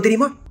கஷ்டப்படுவது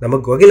தெரியுமா? நம்ம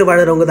குகையில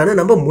வாழறவங்க தானே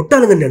நம்ம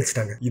முட்டாளுங்கன்னு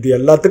நினைச்சிட்டாங்க. இது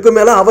எல்லாத்துக்கும்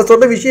மேல அவ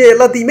சொன்ன விஷயம்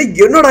எல்லாத்தையுமே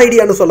என்னோட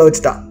ஐடியான்னு சொல்ல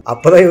வச்சுட்டா.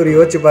 அப்பதான் இவர்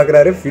யோசிச்சு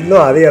பாக்குறாரு.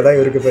 ஃபில்லும் அதே தான்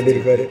இவருக்கு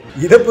பண்ணிருப்பாரு.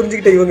 இதை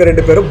புரிஞ்சுக்கிட்ட இவங்க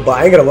 2 பேரும்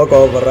பயங்கரமா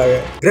கோவப்படுறாங்க.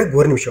 கிரக்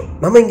ஒரு நிமிஷம்,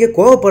 நம்ம இங்க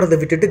கோவப்படுறதை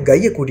விட்டுட்டு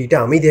கையை கூட்டிட்டு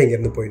அமைதியா இங்க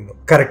இருந்து போயிடணும்.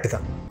 கரெக்ட்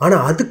தான். ஆனா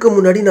அதுக்கு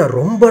முன்னாடி நான்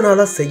ரொம்ப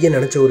நாளா செய்ய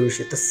நினைச்ச ஒரு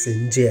விஷயத்த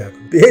செஞ்சே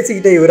ஆகும்.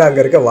 பேசிக்கிட்டே இவரு அங்க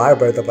இருக்க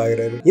வாழைப்பழத்தை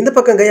பாக்குறாரு. இந்த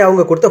பக்கம் கை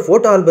அவங்க கொடுத்த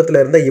போட்டோ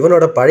ஆல்பத்துல இருந்த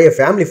இவனோட பழைய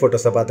ஃபேமிலி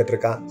போட்டோஸை பார்த்துட்டு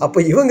இருக்கான்.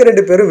 அப்ப இவங்க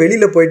 2 பேரும்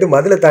வெளியில போயிட்டு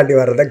மதுல தாண்டி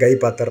வர்றத கை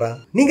பாத்துறான்.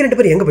 நீங்க 2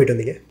 பேரும் எங்க போயிட்டு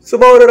வந்தீங்க?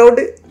 சும்மா ஒரு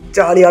ரவுண்டு,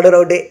 ஜாலியான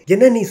ரவுண்டே.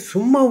 என்ன நீ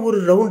சும்மா ஒரு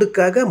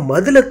ரவுண்டுக்காக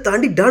மதுல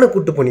தாண்டி டான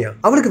கூட்டு போனியா?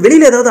 அவளுக்கு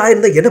வெளியில ஏதாவது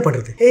ஆயிருந்தா என்ன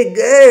பண்றது? ஏ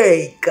கை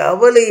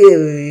கவலையே.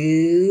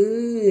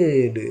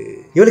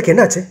 இவளுக்கு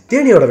என்னாச்சு?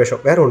 தேனியோட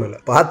விஷம், வேற ஒண்ணும் இல்ல.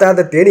 பார்த்தா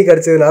அந்த தேனி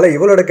கடிச்சதுனால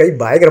இவளோட கை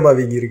பயங்கரமா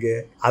வீங்கி இருக்கு.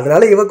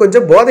 அதனால இவ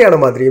கொஞ்சம் போதையான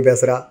மாதிரியும்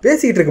பேசுறா.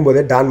 பேசிட்டு இருக்கும்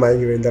போதே டான்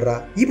மயங்கி விழுந்துடுறா.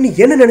 இப்ப நீ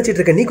என்ன நினைச்சிட்டு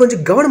இருக்க? நீ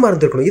கொஞ்சம் கவனமா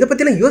இருந்திருக்கணும். இதை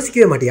பத்தி எல்லாம்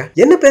யோசிக்கவே மாட்டியா?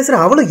 என்ன பேசுற?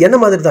 அவளும் என்ன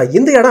மாதிரி தான்.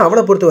 இந்த இடம்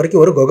அவளை பொறுத்த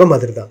வரைக்கும் ஒரு குகை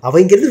மாதிரி தான்.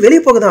 அவ இங்க இருந்து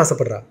வெளியே போக தான்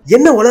ஆசைப்படுறா.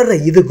 என்ன உளர்ற?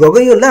 இது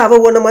குகையும் இல்ல,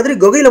 அவ ஒன்ன மாதிரி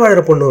குகையில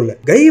வாழற பொண்ணும் இல்ல.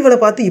 கை இவளை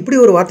பார்த்து இப்படி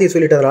ஒரு வார்த்தையை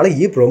சொல்லிட்டதுனால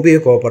ஈப்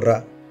ரொம்பவே கோவப்படுறா.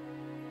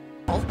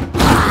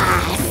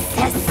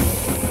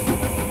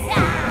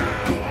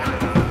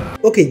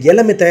 ஓகே,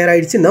 எல்லாமே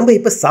தயாராயிடுச்சு. நம்ம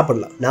இப்ப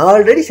சாப்பிடலாம். நான்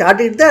ஆல்ரெடி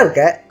சாப்பிட்டுட்டு தான்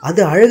இருக்கேன்.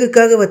 அது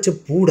அழகுக்காக வச்ச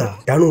பூடா.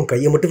 டானும்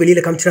கையை மட்டும்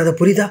வெளியில காமிச்சிடாத,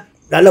 புரியுதா?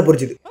 நல்லா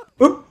புரிஞ்சுது.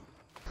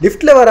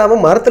 லிப்ட்ல வராம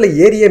மரத்துல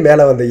ஏறியே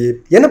மேல வந்த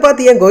என்ன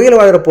பார்த்து ஏன் குகையில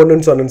வாழற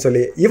பொண்ணுன்னு சொன்னு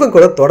சொல்லி இவன்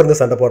கூட தொடர்ந்து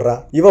சண்டை போடுறா.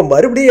 இவன்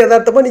மறுபடியும்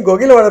யதார்த்தமா நீ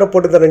குகையில வாழற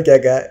பொண்ணு தானே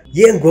கேட்க.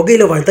 ஏன்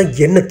குகையில வாழ்ந்தா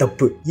என்ன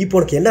தப்பு? இப்போ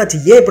உனக்கு என்னாச்சு?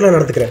 ஏன் இப்பெல்லாம்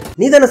நடந்துக்கிற?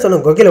 நீ தானே சொன்ன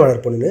குகையில வாழற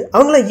பொண்ணுன்னு.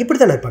 அவங்களாம்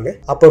இப்படித்தானே இருப்பாங்க.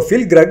 அப்போ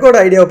ஃபில் கிரக்கோட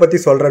ஐடியாவை பத்தி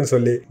சொல்றேன்னு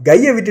சொல்லி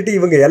கையை விட்டுட்டு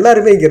இவங்க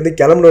எல்லாருமே இங்க இருந்து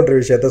கிளம்பணுன்ற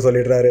விஷயத்த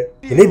சொல்லிடுறாரு.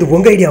 என்ன இது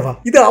உங்க ஐடியாவா?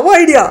 இது அவ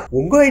ஐடியா.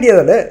 உங்க ஐடியா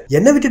தானே.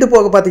 என்ன விட்டுட்டு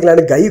போக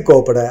பாத்தீங்களான்னு கை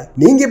கோவப்பட,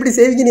 நீங்க எப்படி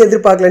செய்வீங்கன்னு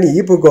எதிர்பார்க்கலான்னு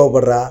ஈப்பு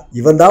கோவப்படுறா.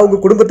 இவன் தான்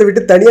உங்க குடும்பத்தை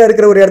விட்டு தனியா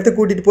இருக்கிற ஒரு இடத்துக்கு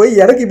கூட்டிட்டு போய்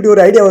எனக்கு இப்படி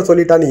ஒரு ஐடியாவை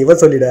சொல்லிட்டான்னு இவன்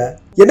சொல்லிட,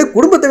 என்ன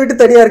குடும்பத்தை விட்டு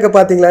தனியா இருக்க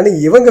பாத்தீங்களான்னு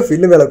இவங்க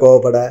ஃபில்லு மேல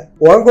கோவப்பட,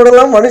 உன் கூட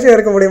எல்லாம் மனுஷன்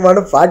இருக்க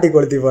முடியுமான்னு பாட்டி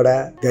கொளுத்தி போட,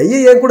 கையை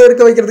என் கூட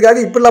இருக்க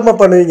வைக்கிறதுக்காக இப்ப இல்லாம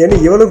பண்ணுவீங்கன்னு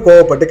இவனும்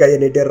கோவப்பட்டு கையை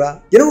நீட்டிடுறா.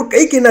 என்ன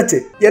கைக்கு என்னாச்சு?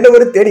 என்ன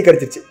ஒரு தேனி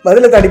கடிச்சிருச்சு.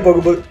 மதுல தாண்டி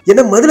போகும்போது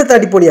என்ன மதுல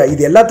தாண்டி போனியா?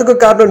 இது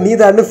எல்லாத்துக்கும் காரணம் நீ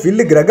தான்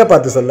ஃபில்லு கிரக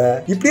பார்த்து சொல்ல.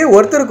 இப்படியே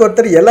ஒருத்தருக்கு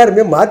ஒருத்தர்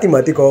எல்லாருமே மாத்தி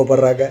மாத்தி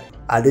கோவப்படுறாங்க.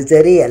 அது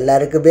சரி,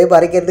 எல்லாருக்குமே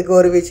மறைக்கிறதுக்கு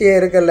ஒரு விஷயம்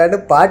இருக்குல்லன்னு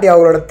பாட்டி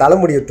அவங்களோட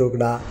தலைமுடியை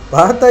தூக்குனா,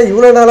 பார்த்தா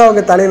இவ்வளவு நாளா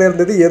அவங்க தலையில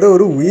இருந்தது ஏதோ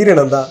ஒரு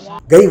உயிரினம் தான்.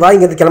 கை வா,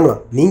 இங்க இருந்து கிளம்பலாம்.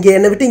 நீங்க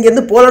என்ன விட்டு இங்க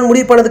இருந்து போலான்னு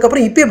முடிவு பண்ணதுக்கு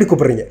அப்புறம் இப்ப எப்படி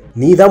கூப்பிடுறீங்க?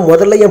 நீ தான்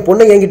முதல்ல என்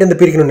பொண்ணை என்கிட்ட இருந்து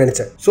பிரிக்கணும்னு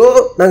நினைச்சேன். சோ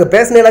நாங்க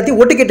பேசின எல்லாத்தையும்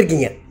ஒட்டுக்கிட்டு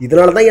இருக்கீங்க.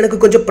 இதனாலதான் எனக்கு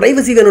கொஞ்சம்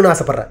பிரைவசி வேணும்னு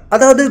ஆசைப்படுறேன்.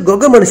 அதாவது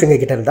கொக மனுஷங்க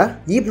கிட்ட இருந்தா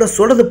இப்ப நான்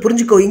சொல்றது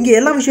புரிஞ்சுக்கோ. இங்க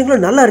எல்லா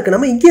விஷயங்களும் நல்லா இருக்கு.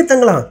 நம்ம இங்கே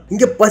தங்கலாம்.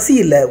 இங்க பசி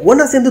இல்ல,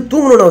 ஒன்னா சேர்ந்து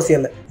தூங்கணும்னு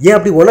அவசியம் இல்ல. ஏன்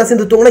அப்படி ஒன்னா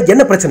சேர்ந்து தூங்கினா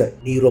என்ன பிரச்சனை?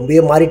 நீ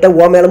ரொம்பவே மாறிட்ட.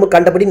 ஓ மேலமும்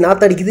கண்டபடி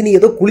நாத்தடிக்குது. நீ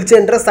ஏதோ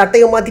குளிச்சன்ற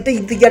சட்டையை மாத்திட்ட.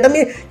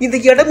 இந்த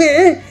இடமே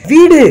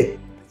வீடு.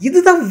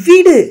 இதுதான்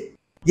வீடு.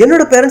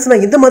 என்னோட பேரண்ட்ஸ்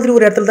நான் இந்த மாதிரி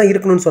ஒரு இடத்துல தான்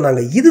இருக்கணும்னு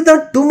சொன்னாங்க.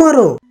 இதுதான்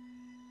டுமாரோ.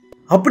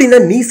 அப்படின்னா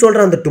நீ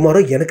சொல்ற அந்த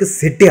டுமாரோ எனக்கு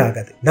செட்டே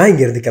ஆகாது. நான்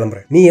இங்க இருந்து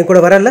கிளம்புறேன். நீ என் கூட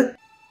வரல?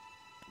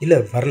 இல்ல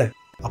வரல.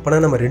 அப்பனா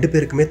நம்ம 2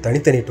 பேருக்குமே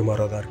தனித்தனி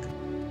டுமாரோ தான் இருக்கு.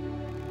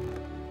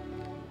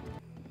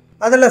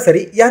 அதெல்லாம்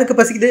சரி, யாருக்கு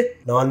பசிக்குது?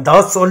 நான்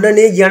தான்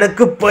சொன்னனே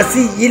எனக்கு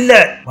பசி இல்ல.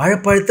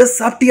 வாழைப்பழத்தை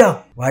சாப்பிட்டியா?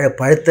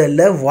 வாழைப்பழத்தை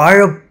இல்ல,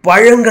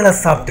 வாழைப்பழங்களை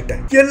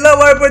சாப்பிட்டுட்டேன். எல்லா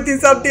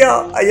வாழைப்பழத்தையும் சாப்பிட்டியா?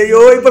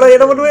 ஐயோ, இப்ப நான்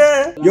என்ன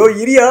பண்ணுவேன்? யோ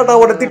இரியா, நான்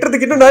உன்னை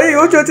திட்டத்துக்கு இன்னும் நிறைய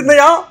யோசிச்சு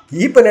வச்சிருந்தையா?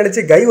 இப்ப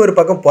நினைச்சு கை ஒரு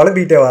பக்கம்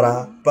புலம்பிட்டே வரா.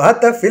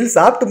 பார்த்தா ஃபில்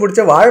சாப்பிட்டு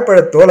முடிச்ச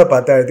வாழைப்பழ தோலை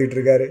பார்த்து அழுத்திட்டு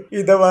இருக்காரு.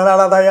 இந்த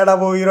பராடாதான்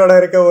நம்ம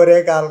உயிரோட இருக்க ஒரே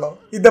காரணம்.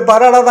 இந்த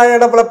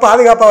பராடாதான் நம்மள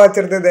பாதுகாப்பா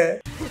வச்சிருந்தது.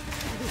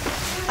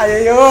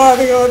 ஐயோ,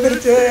 அதுங்க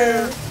வந்துருச்சு.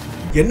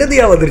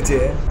 என்னதையா வந்துருச்சு?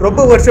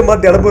 ரொம்ப வருஷமா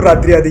தினமும்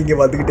ராத்திரி அது இங்க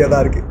வந்துகிட்டே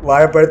தான் இருக்கு.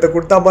 வாழைப்பழத்தை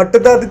கொடுத்தா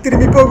மட்டும்தான் அது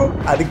திரும்பி போகும்.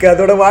 அதுக்கு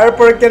அதோட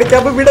வாழைப்பழம்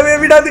கிடைக்காம விடவே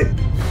விடாது.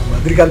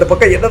 வந்திருக்கு அந்த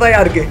பக்கம்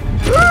என்னதான் இருக்கு?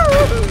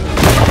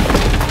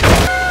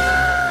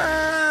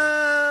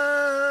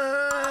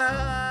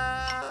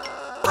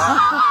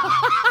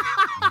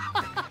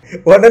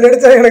 உன்ன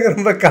நினைச்சா எனக்கு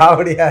ரொம்ப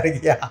காமெடியா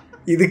இருக்கியா?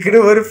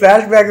 இதுக்குன்னு ஒரு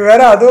பிளாஷ்பேக்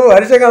வேற, அதுவும்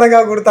வருஷ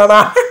கணக்காக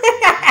கொடுத்தானா?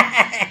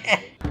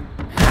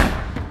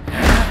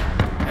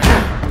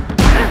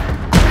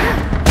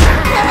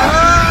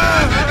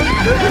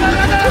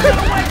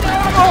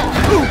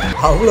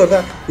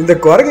 அவ்வளவுதான். இந்த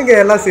குரங்குங்க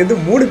எல்லாம் சேர்ந்து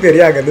 3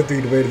 பேரையும் அங்க இருந்து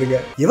தூக்கிட்டு போயிடுதுங்க.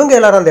 இவங்க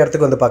எல்லாரும் அந்த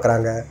இடத்துக்கு வந்து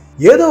பாக்குறாங்க.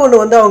 ஏதோ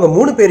ஒண்ணு வந்து அவங்க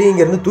 3 பேரையும்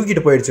இங்க இருந்து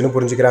தூக்கிட்டு போயிடுச்சுன்னு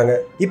புரிஞ்சுக்கிறாங்க.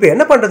 இப்ப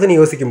என்ன பண்றதுன்னு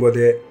யோசிக்கும்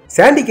போது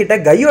சாண்டி கிட்ட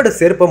கையோட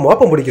செருப்பை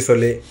மோப்பம் பிடிக்க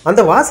சொல்லி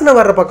அந்த வாசனை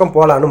வர்ற பக்கம்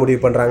போலான்னு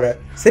முடிவு பண்றாங்க.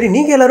 சரி,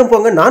 நீங்க எல்லாரும்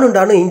போங்க,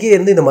 நானும் இங்கே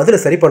இருந்து இந்த மதுரை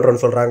சரி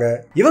பண்றோம்னு சொல்றாங்க.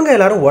 இவங்க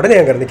எல்லாரும் உடனே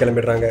அங்க இருந்து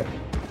கிளம்பிடுறாங்க.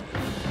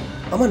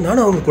 ஆமா,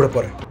 நானும் அவங்க கூட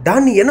போறேன்.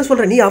 டான், நீ என்ன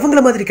சொல்ற? நீ அவங்கள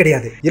மாதிரி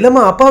கிடையாது.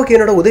 இல்லம்மா, அப்பாவுக்கு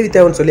என்னோட உதவி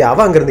தேவைன்னு சொல்லி அவ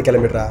அங்க இருந்து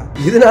கிளம்பிடுறா.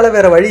 இதனால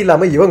வேற வழி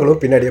இல்லாம இவங்களும்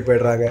பின்னாடியே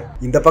போயிடுறாங்க.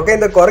 இந்த பக்கம்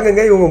இந்த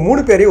குரங்குங்க இவங்க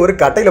 3 பேரையும் ஒரு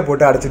கட்டையில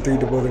போட்டு அடைச்சு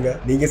தூக்கிட்டு போகுதுங்க.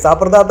 நீங்க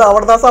சாப்பிடறதா தான்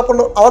அவன் தான்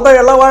சாப்பிடணும், அவன் தான்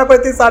எல்லா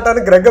வாழைப்பழத்தையும்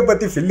சாப்பிட்டான்னு கிரக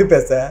பத்தி ஃபில்லு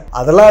பேச,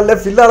 அதெல்லாம் இல்ல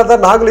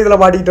ஃபில்லாலதான் நாங்களும் இதுல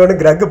மாட்டிக்கிட்டோன்னு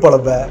கிரகு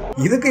புலம்ப.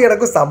 இதுக்கு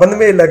எனக்கும்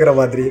சம்பந்தமே இல்லைங்கிற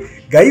மாதிரி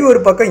கை ஒரு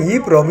பக்கம்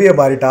ஈப் ரொம்பிய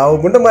மாறிட்டா.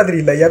 அவன் முன்ன மாதிரி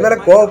இல்ல, என் மேல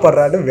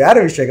கோவப்படுறான்னு வேற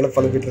விஷயங்களை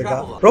புலம்பிட்டு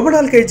இருக்கான். ரொம்ப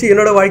நாள் கழிச்சு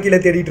என்னோட வாழ்க்கையில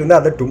தேடிட்டு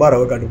இருந்த அந்த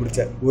டுமாரோவை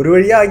கண்டுபிடிச்சேன். ஒரு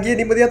வழியா அங்கேயே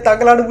நிம்மதியா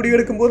தங்கலான்னு முடிவு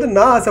எடுக்கும் போது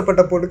நான்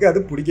ஆசைப்பட்ட பொண்ணுக்கு அது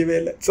பிடிக்கவே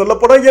இல்லை. சொல்ல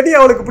போனா என்னையும்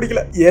அவளுக்கு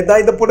பிடிக்கல. ஏதா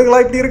இந்த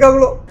பொண்ணுங்களா இப்படி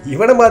இருக்காங்களோ?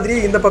 இவனை மாதிரி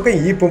இந்த பக்கம்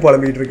ஈப்பும்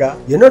புலம்பிட்டு இருக்கா.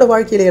 என்னோட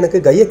வாழ்க்கையில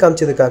எனக்கு கையை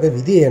காமிச்சதுக்காக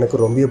விதியை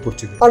எனக்கு ரொம்ப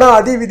பிடிச்சது. ஆனா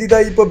அதே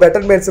விதிதான் இப்போ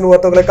பெட்டர் மேன்ஸ்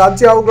ஒருத்தவங்களை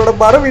காமிச்சு அவங்களோட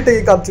மர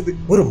வீட்டையை காமிச்சது.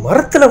 ஒரு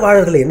மரத்துல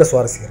வாழறதுல என்ன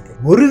சுவாரஸ்யம் இருக்கு?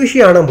 ஒரு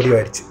விஷயம் ஆனா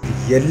முடிவாயிடுச்சு,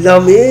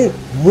 எல்லாமே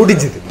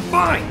முடிஞ்சது.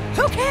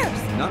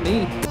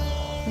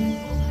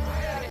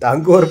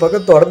 அங்க ஒரு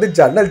பக்கம் தொடர்ந்து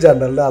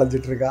ஜன்னல்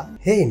அலைஞ்சிட்டு இருக்கா.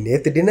 ஹே,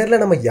 நேத்து டின்னர்ல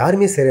நம்ம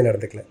யாருமே சரியா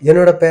நடந்துக்கல.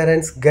 என்னோட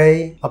பேரண்ட்ஸ், கை,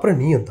 அப்புறம்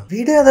நீயும் தான்.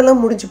 வீடு அதெல்லாம்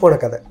முடிஞ்சு போன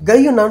கதை.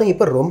 கையும் நானும்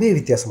இப்ப ரொம்ப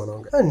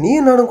வித்தியாசமானவங்க.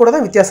 நீயும் நானும் கூட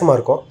தான் வித்தியாசமா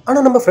இருக்கும்.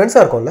 ஆனா நம்ம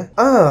ஃப்ரெண்ட்ஸா இருக்கோம்ல.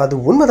 அது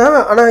உண்மைதான்.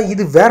 ஆனா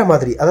இது வேற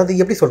மாதிரி. அதாவது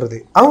எப்படி சொல்றது,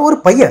 அவன் ஒரு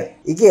பையன்.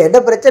 இங்க என்ன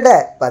பிரச்சனை?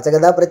 பசங்க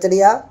தான்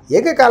பிரச்சனையா?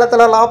 எங்க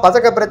காலத்துலலாம்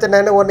பசங்க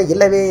பிரச்சனைன்னு ஒண்ணு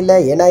இல்லவே இல்லை.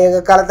 ஏன்னா எங்க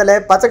காலத்துல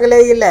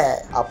பசங்களே இல்ல.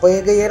 அப்போ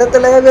எங்க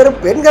இடத்துல வெறும்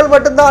பெண்கள்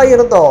மட்டும்தான்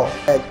இருந்தோம்.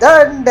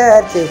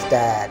 Thunder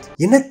sister.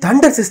 என்ன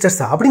தண்டர் சிஸ்டர்ஸ்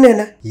அப்படின்னா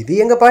என்ன? இது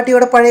எங்க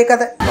பாட்டியோட பழைய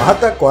கதை.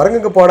 பார்த்தா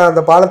குரங்குக்கு போன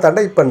அந்த பாலம்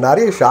தாண்ட இப்ப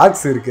நிறைய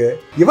ஷார்க்ஸ் இருக்கு.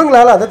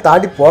 இவங்களால அதை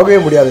தாண்டி போகவே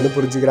முடியாதுன்னு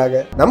புரிஞ்சுக்கிறாங்க.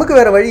 நமக்கு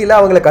வேற வழி இல்ல,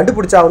 அவங்களை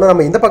கண்டுபிடிச்சாகணும்.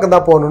 நம்ம இந்த பக்கம்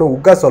தான் போகணும்னு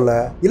உக்கா சொல்ல,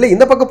 இல்ல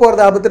இந்த பக்கம்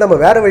போறது ஆபத்து, நம்ம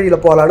வேற வழியில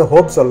போலான்னு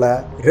ஹோப் சொல்ல,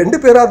 2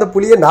 பேரும் அந்த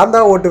புலியை நான்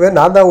தான்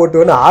ஓட்டுவேன்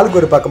ஆளுக்கு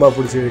ஒரு பக்கமா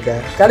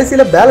பிடிச்சிருக்கேன்.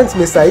 கடைசியில பேலன்ஸ்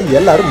மிஸ் ஆகி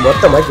எல்லாரும்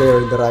மொத்தமா கீழே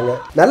விழுந்துறாங்க.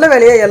 நல்ல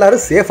வேலையா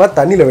எல்லாரும் சேஃபா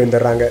தண்ணியில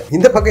விழுந்துறாங்க.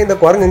 இந்த பக்கம் இந்த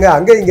குரங்குங்க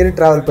அங்க இங்க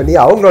டிராவல் பண்ணி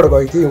அவங்களோட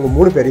கோய்க்கு இவங்க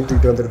 3 பேரையும்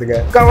தூக்கிட்டு வந்துருதுங்க.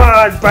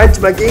 கமான் பஞ்ச்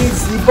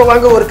மங்கீஸ், இப்ப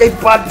வாங்க ஒரு கை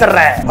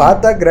பாத்துறேன்.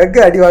 பார்த்தா கிரக்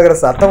அடி வாங்குற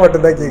சத்தம்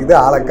மட்டும் தான் கேக்குது.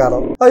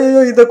 ஆலங்காலம்.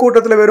 ஐயோ, இந்த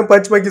கூட்டத்துல வெறும்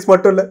பஞ்ச் மங்கீஸ்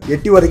மட்டும் இல்ல,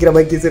 எட்டி உதைக்கிற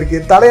மங்கீஸ் இருக்கு,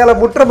 தலையால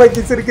முற்ற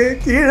மங்கீஸ் இருக்கு,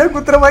 கீழே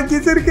குத்துற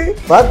மங்கீஸ் இருக்கு.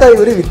 பார்த்தா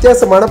இவரு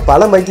வித்தியாசமான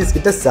பல மங்கீஸ்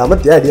கிட்ட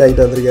சமத்தியா அடி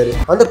வாங்கிட்டு வந்திருக்காரு.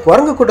 அந்த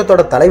குரங்கு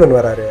கூட்டத்தோட தலைவன்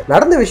வராரு.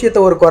 நடந்த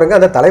விஷயத்த ஒரு குரங்கு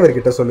அந்த தலைவர்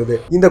கிட்ட சொல்லுது.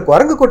 இந்த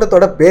குரங்கு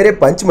கூட்டத்தோட பேரே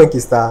பஞ்ச்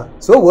மங்கீஸ் தான்.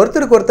 சோ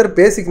ஒருத்தருக்கு ஒருத்தர்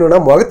பேசிக்கணும்னா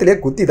முகத்திலே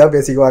குத்தி தான்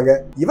பேசிக்குவாங்க.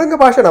 இவங்க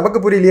பாஷை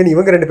நமக்கு புரியலையேன்னு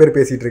இவங்க 2 பேரும்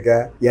பேசிட்டு இருக்க.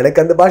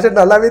 எனக்கு அந்த பாஷை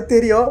நல்லாவே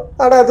தெரியும்,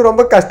 ஆனா அது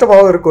ரொம்ப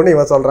கஷ்டமாவும் இருக்கும்னு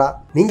இவன் சொல்றான்.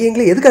 நீங்க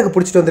எங்களை எதுக்காக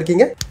பிடிச்சிட்டு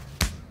வந்திருக்கீங்க?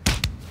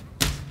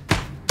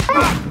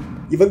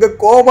 இவங்க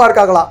கோபமா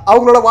இருக்காங்களா?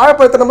 அவங்களோட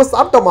வாழைப்பழத்தை நம்ம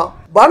சாப்பிட்டோமா?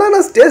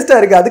 பனானா டேஸ்டா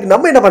இருக்கு, அதுக்கு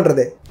நம்ம என்ன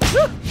பண்றது?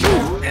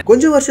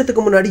 கொஞ்சம்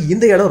வருஷத்துக்கு முன்னாடி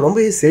இந்த இடம்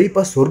ரொம்பவே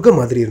செழிப்பா சொர்க்கம்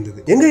மாதிரி இருந்தது.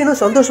 எங்க இனம்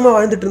சந்தோஷமா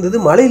வாழ்ந்துட்டு இருந்தது.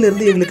 மலையில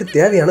இருந்து எங்களுக்கு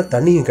தேவையான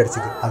தண்ணியும்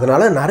கிடைச்சது.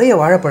 அதனால நிறைய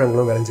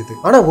வாழைப்பழங்களும் விளைஞ்சது.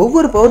 ஆனா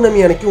ஒவ்வொரு பௌர்ணமி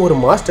அன்னைக்கும் ஒரு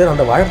மாஸ்டர்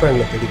அந்த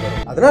வாழைப்பழங்களை தேடி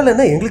வரும். அதனால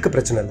என்ன, எங்களுக்கு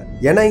பிரச்சனை இல்லை,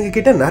 ஏன்னா எங்க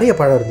கிட்ட நிறைய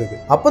பழம் இருந்தது.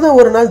 அப்பதான்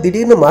ஒரு நாள்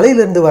திடீர்னு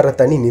மலையில இருந்து வர்ற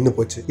தண்ணி நின்னு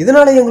போச்சு.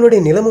 இதனால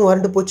எங்களுடைய நிலமும்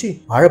வறண்டு போச்சு,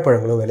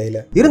 வாழைப்பழங்களும் விளையில.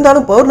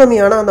 இருந்தாலும் பௌர்ணமி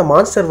ஆனா அந்த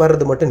மான்ஸ்டர்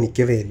வர்றது மட்டும்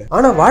நிக்கவே இல்லை.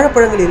 ஆனா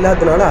வாழைப்பழங்கள்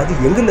இல்லாதனால அது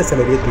எங்கள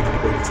சிலரையே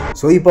தூக்கிட்டு போயிடுச்சு.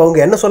 சோ இப்போ அவங்க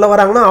என்ன சொல்ல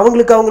வராங்கன்னா,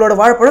 அவங்களுக்கு அவங்களோட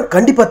வாழைப்பழம்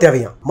கண்டிப்பா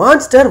தேவையா.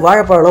 மான்ஸ்டர்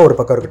வாழைப்பழம் ஒரு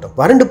பக்கம் இருக்கட்டும்,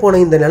 வறண்டு போன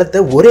இந்த நிலத்தை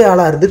ஒரே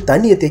ஆளா இருந்து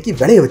தண்ணியை தேக்கி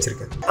விளைய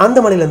வச்சிருக்க அந்த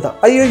மலையில இருந்தா.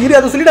 ஐயோ இரு,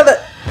 அதை சொல்லிடாத.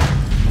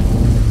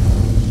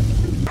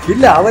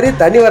 இல்ல அவரே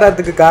தண்ணி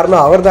வராதுக்கு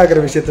காரணம் அவர் தாக்குற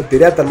விஷயத்த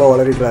தெரியாதனமா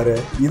வளரிடுறாரு.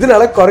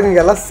 இதனால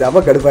குரங்குங்க எல்லாம்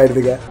செம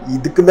கடுப்பாயிடுதுங்க.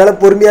 இதுக்கு மேல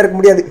பொறுமையா இருக்க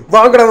முடியாது,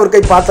 வாங்கடா ஒரு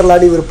கை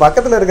பாத்திரலான்னு இவர்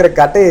பக்கத்துல இருக்கிற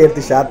கட்டையை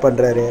எடுத்து ஷேர்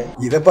பண்றாரு.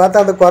 இதை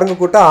பார்த்து அந்த குரங்கு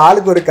கூட்டம்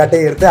ஆளுக்கு ஒரு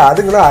கட்டையை எடுத்து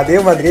அதுங்களும் அதே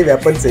மாதிரியே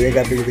வெப்பன் செய்ய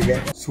கத்துக்குதுங்க.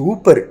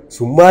 சூப்பர்,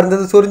 சும்மா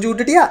இருந்தது சொரிஞ்சு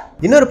விட்டுட்டியா.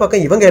 இன்னொரு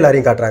பக்கம் இவங்க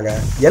எல்லாரையும் காட்டுறாங்க.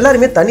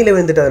 எல்லாருமே தண்ணியில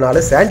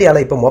விழுந்துட்டதுனால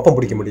சாண்டியால இப்ப மோப்பம்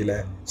பிடிக்க முடியல.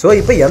 சோ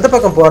இப்ப எந்த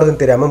பக்கம்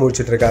போறதுன்னு தெரியாம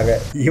முடிச்சிட்டு இருக்காங்க.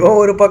 இவன்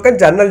ஒரு பக்கம்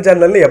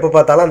ஜன்னல்னு எப்ப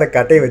பார்த்தாலும் அந்த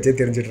கட்டையை வச்சு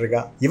தெரிஞ்சிட்டு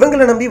இருக்கான்.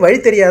 இவங்களை நம்பி வழி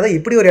தெரியாத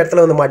இப்படி ஒரு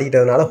இடத்துல வந்து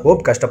மாட்டிக்கிட்டதுனால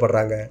ஹோப்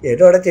கஷ்டப்படுறாங்க.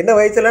 என்னோட சின்ன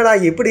வயசுல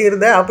நான் இப்படி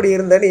இருந்தேன் அப்படி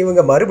இருந்தேன்னு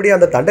இவங்க மறுபடியும்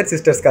அந்த தண்டர்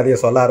சிஸ்டர்ஸ் கதையை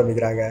சொல்ல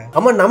ஆரம்பிக்கிறாங்க.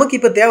 ஆமா, நமக்கு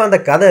இப்ப தேவை அந்த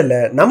கதை இல்ல,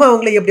 நம்ம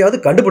அவங்களை எப்படியாவது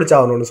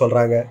கண்டுபிடிச்சாகணும்னு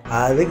சொல்றாங்க.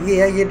 அதுக்கு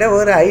என்கிட்ட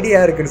ஒரு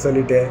ஐடியா இருக்குன்னு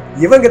சொல்லிட்டு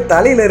இவங்க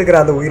தலையில இருக்கிற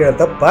அந்த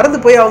உயிரினத்தை பறந்து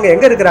போய் அவங்க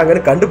எங்க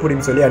இருக்கிறாங்கன்னு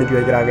கண்டுபிடின்னு சொல்லி அனுப்பி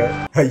வைக்கிறாங்க.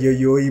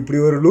 ஐயோ, இப்படி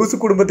ஒரு லூசு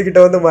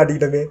குடும்பத்துக்கிட்ட வந்து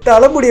மாட்டிக்கிட்டமே,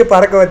 தலைமுடியை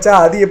பறக்க வச்சா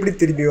அது எப்படி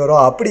திரும்பி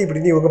வரும் அப்படி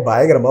இப்படின்னு இவங்க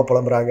பயங்கரமா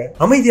புலம்புறாங்க.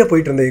 அமைதியா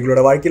போயிட்டு இருந்த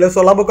எங்களோட வாழ்க்கையில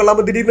சொல்லாம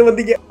கொள்ளாம திடீர்னு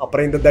வந்தீங்க.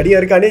 அப்புறம் இந்த தடியா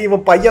இருக்கானே,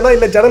 இவன் பையனா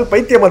இல்ல ஜனல்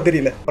பைத்தியமா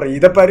தெரியல. அப்புறம்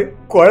இத பாரு,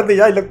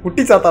 குழந்தையா இல்ல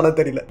குட்டி சாத்தானா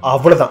தெரியல.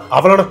 அவ்வளவுதான்,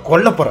 அவளோட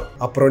கொல்ல போற.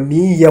 அப்புறம்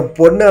நீ என்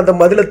பொண்ணு அந்த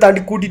மதுல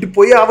தாண்டி கூட்டிட்டு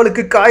போய்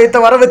அவளுக்கு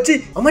காயத்தை வர வச்சு,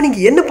 அம்மா நீங்க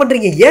என்ன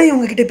பண்றீங்க, ஏன்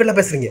இவங்க கிட்ட இப்ப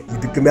பேசுறீங்க,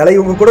 இதுக்கு மேல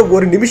இவங்க கூட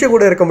ஒரு நிமிஷம்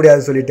கூட இருக்க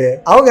முடியாது சொல்லிட்டு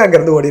அவங்க அங்க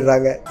இருந்து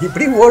ஓடிடுறாங்க.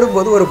 இப்படி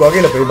ஓடும்போது ஒரு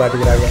குகையில போய்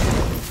மாட்டிக்கிறாங்க.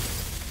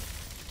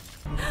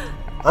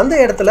 அந்த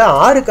இடத்துல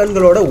 6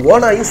 கண்களோட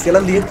ஓனாயும்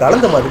சிலந்தியும்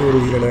கலந்த மாதிரி ஒரு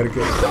உயிரினம்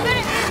இருக்கு.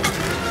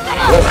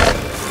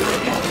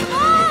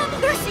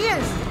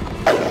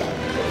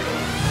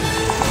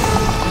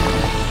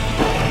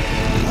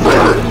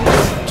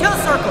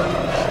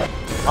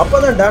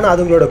 அப்பதான் டான்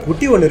அதுங்களோட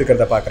குட்டி ஒண்ணு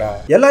இருக்கிறத பாக்குறா.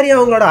 எல்லாரையும்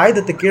அவங்களோட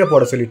ஆயுதத்தை கீழே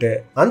போட சொல்லிட்டு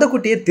அந்த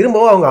குட்டியை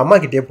திரும்பவும் அவங்க அம்மா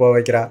கிட்டே போக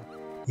வைக்கிறா.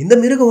 இந்த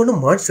மிருகம் ஒன்றும்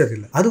மான்ஸ்டர்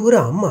இல்லை, அது ஒரு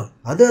அம்மா.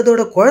 அது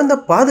அதோட குழந்தை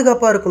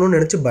பாதுகாப்பா இருக்கணும்னு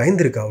நினைச்சு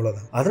பயந்துருக்கு,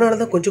 அவ்வளவுதான்.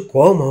 அதனாலதான் கொஞ்சம்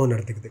கோபமாவும்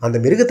நடந்துக்குது. அந்த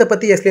மிருகத்தை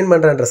பத்தி எக்ஸ்பிளைன்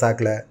பண்றன்ற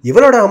சாக்குல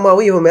இவளோட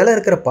அம்மாவும் இவன் மேல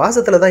இருக்கிற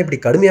பாசத்துலதான் இப்படி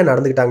கடுமையா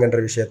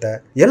நடந்துக்கிட்டாங்கன்ற விஷயத்த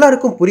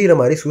எல்லாருக்கும் புரியுற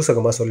மாதிரி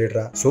சூசகமா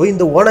சொல்லிடுறா. சோ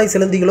இந்த ஓனாய்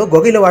சிலந்திகளோ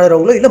குகையில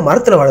வாழறவங்களோ இல்ல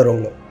மரத்துல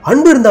வாழறவங்களோ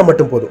அன்பு இருந்தா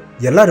மட்டும் போதும்,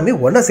 எல்லாருமே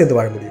ஒன்னா சேர்ந்து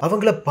வாழ முடியும்.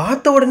 அவங்கள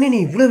பார்த்த உடனே நீ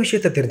இவ்வளவு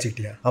விஷயத்த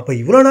தெரிஞ்சுக்கிட்டியா, அப்ப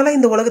இவ்வளவு நாளா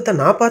இந்த உலகத்தை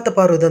நான் பார்த்த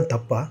பார்வைதான்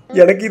தப்பா?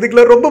 எனக்கு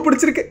இதுக்குள்ள ரொம்ப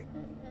பிடிச்சிருக்கு.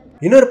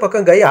 இன்னொரு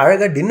பக்கம் கை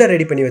அழகா டின்னர்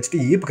ரெடி பண்ணி வச்சுட்டு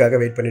ஈப்புக்காக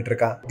வெயிட் பண்ணிட்டு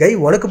இருக்கான். கை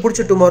உனக்கு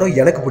பிடிச்ச டுமாரோ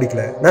எனக்கு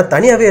பிடிக்கல, நான்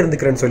தனியாவே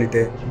இருந்துக்கிறேன்னு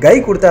சொல்லிட்டு கை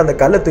கொடுத்த அந்த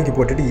கல்லை தூக்கி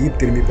போட்டுட்டு ஈப்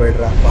திரும்பி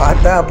போயிடுறான்.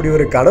 பார்த்தா அப்படி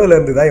ஒரு கனவுல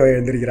இருந்துதான் இவன்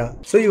எழுந்திருக்கிறான்.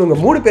 சோ இவங்க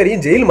 3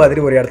 பேரையும் ஜெயில்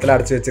மாதிரி ஒரு இடத்துல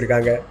அடைச்சு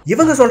வச்சிருக்காங்க.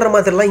 இவங்க சொல்ற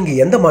மாதிரி எல்லாம் இங்க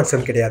எந்த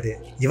மான்ஸ்டரும் கிடையாது,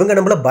 இவங்க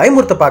நம்மள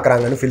பயமுறுத்த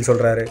பாக்குறாங்கன்னு ஃபீல்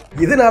சொல்றாரு.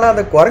 இதனால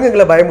அந்த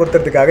குரங்குகளை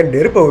பயமுறுத்துறதுக்காக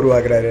நெருப்பை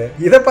உருவாக்குறாரு.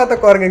 இதை பார்த்த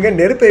குரங்குங்க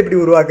நெருப்பை எப்படி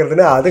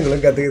உருவாக்குறதுன்னு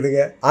அதுங்களும்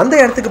கத்துக்குதுங்க. அந்த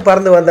இடத்துக்கு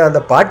பறந்து வந்த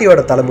அந்த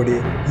பாட்டியோட தலைமுடி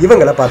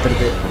இவங்களை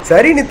பார்த்துருக்கு.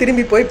 சரின்னு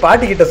திரும்பி போய்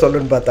பாட்டி கிட்ட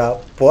சொல்லுன்னு பார்த்தா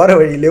போற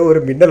வழியிலே ஒரு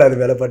மின்னல் அது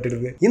மேல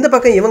பட்டுடுது. இந்த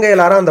பக்கம் இவங்க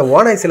எல்லாரும் அந்த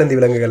ஓனாய் சிலந்தி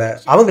விலங்குகளை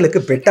அவங்களுக்கு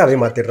பெட்டாவே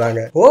மாத்திடுறாங்க.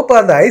 ஓப்பா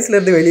அந்த ஐஸ்ல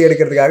இருந்து வெளியே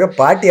எடுக்கிறதுக்காக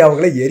பாட்டி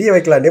அவங்கள எரிய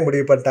வைக்கலான்னே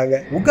முடிவு பண்ணிட்டாங்க.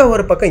 உங்க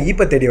ஒரு பக்கம்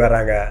ஈப்ப தேடி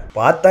வர்றாங்க.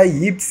 பார்த்தா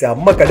ஈப்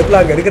செம்ம கடுப்புல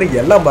அங்க இருக்கிற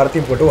எல்லா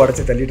மரத்தையும் போட்டு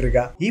உடச்சு தள்ளிட்டு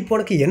இருக்கா. ஈப்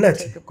உனக்கு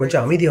என்னாச்சு,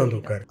 கொஞ்சம் அமைதியா வந்து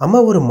உட்காரு.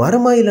 அம்மா ஒரு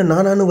மரமா இல்ல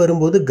நானானு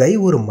வரும்போது கை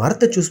ஒரு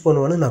மரத்தை சூஸ்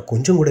பண்ணுவான்னு நான்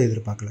கொஞ்சம் கூட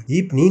எதிர்பார்க்கல.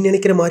 ஈப் நீ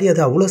நினைக்கிற மாதிரி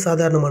அது அவ்வளவு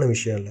சாதாரணமான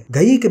விஷயம் இல்ல.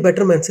 கைக்கு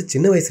பெட்டர்மேன்ஸ்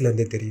சின்ன வயசுல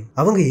இருந்தே தெரியும்.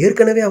 அவங்க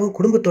ஏற்கனவே அவன்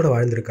குடும்பத்தோட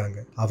வாழ்ந்திருக்காங்க.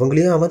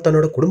 அவங்களையும் அவன்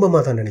தன்னோட குடும்பமா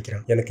தான்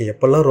நினைக்கிறான். எனக்கு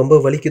எப்பெல்லாம் ரொம்ப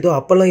வலிக்குதோ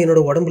அப்பெல்லாம் என்னோட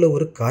உடம்புல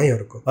ஒரு காயம்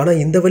இருக்கும். ஆனா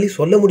இந்த வலி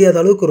சொல்ல முடியாத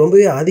அளவுக்கு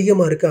ரொம்பவே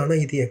அதிகமா இருக்கு. ஆனா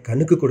இது என்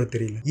கண்ணுக்கு கூட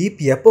தெரியல. ஈப்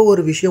எப்போ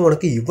ஒரு விஷயம்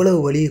உனக்கு இவ்வளவு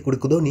வலியை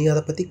கொடுக்குதோ நீ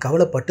அதை பத்தி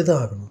கவலைப்பட்டு தான்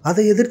ஆகணும்.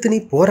 அதை எதிர்த்து நீ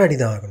போராடி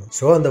தான் ஆகணும்.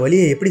 சோ அந்த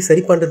வலியை எப்படி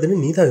சரி பண்றதுன்னு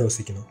நீ தான்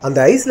யோசிக்கணும். அந்த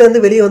ஐஸ்ல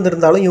இருந்து வெளியே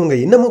வந்திருந்தாலும் இவங்க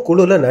இன்னமும்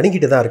குழுல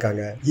நடுங்கிட்டு தான்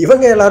இருக்காங்க.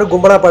 இவங்க எல்லாரும்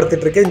கும்பலா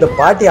படுத்துட்டு இருக்க இந்த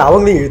பாட்டி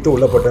அவங்களையும் இழுத்து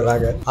உள்ள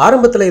போட்டுறாங்க.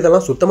 ஆரம்பத்துல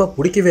இதெல்லாம் சுத்தமா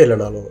பிடிக்கவே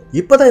இல்லைனாலும்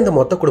இப்பதான் இந்த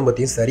மொத்த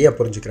குடும்பத்தையும் சரியா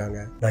புரிஞ்சுக்கிறாங்க.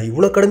 நான்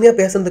இவ்வளவு கடுமையா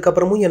பேசுறதுக்கு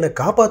அப்புறமும் என்னை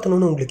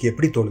காப்பாற்றணும்னு உங்களுக்கு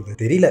எப்படி தோணுது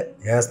தெரியல.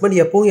 என்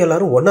ஹஸ்பண்ட் எப்பவும்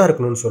எல்லாரும் ஒன்னா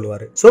இருக்கணும்னு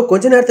சொல்லுவாரு. சோ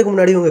கொஞ்ச நேரத்துக்கு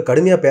முன்னாடி இவங்க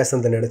கடுமையா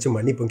பேசுறதை நினைச்சு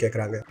மன்னிப்பும்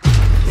கேட்கறாங்க.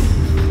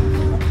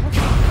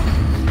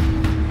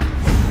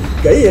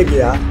 கை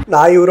ஏகியா,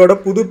 நான் இவரோட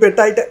புது பெட்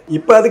ஆயிட்டேன்.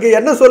 இப்ப அதுக்கு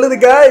என்ன சொல்லுது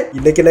காய்,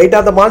 இன்னைக்கு நைட்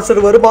அந்த மான்ஸ்டர்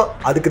வருமா,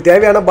 அதுக்கு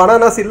தேவையான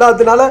பனானாஸ்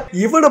இல்லாததுனால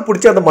இவனை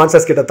பிடிச்சி அந்த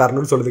மான்ஸ்டர்ஸ் கிட்ட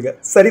தரணும்னு சொல்லுதுங்க.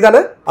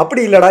 சரிதானே?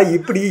 அப்படி இல்லடா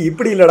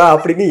இப்படி இல்லடா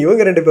அப்படின்னு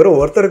இவங்க 2 பேரும்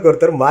ஒருத்தருக்கு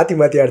ஒருத்தர் மாத்தி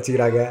மாத்தி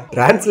அடிச்சுக்கிறாங்க.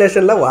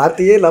 டிரான்ஸ்லேஷன்ல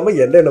வார்த்தையே இல்லாம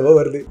என்னென்னவோ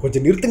வருது.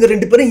 கொஞ்சம் நிறுத்துங்க,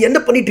 2 பேரும் என்ன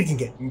பண்ணிட்டு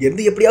இருக்கீங்க? இங்க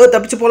இருந்து எப்படியாவது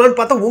தப்பிச்சு போலான்னு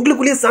பார்த்தா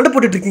உங்களுக்குள்ளேயே சண்டை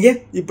போட்டுட்டு இருக்கீங்க.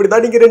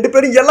 இப்படிதான் நீங்க 2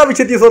 பேரும் எல்லா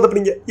விஷயத்தையும்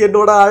சொதப்பினீங்க.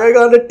 என்னோட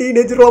அழகான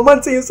டீனேஜ்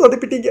ரொமான்ஸையும்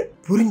சொதப்பிட்டீங்க.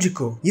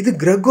 புரிஞ்சுக்கோ, இது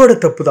கிரகோட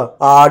தப்பு தான்.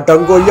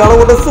 ஆட்டங்கோ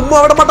சும்மா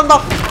விட மாட்டேன்டா.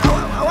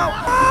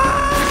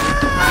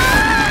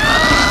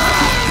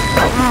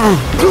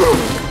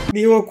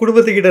 நீ உன்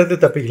குடும்பத்துக்கிட்ட இருந்து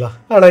தப்பிக்கலாம்,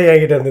 ஆனா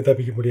என்கிட்ட இருந்து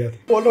தப்பிக்க முடியாது.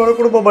 உன்னோட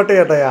குடும்பம் மட்டும்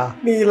ஏட்டையா,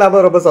 நீ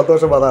இல்லாம ரொம்ப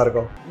சந்தோஷமா தான்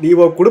இருக்கும். நீ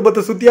உன்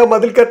குடும்பத்தை சுத்தியா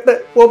மதில் கட்ட,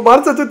 உன்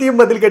மனசை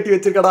சுத்தியும் மதில் கட்டி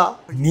வச்சிருக்கடா.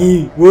 நீ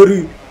ஒரு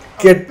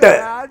கெட்ட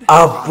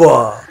அப்பா.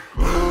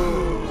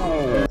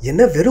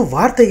 என்ன வெறும்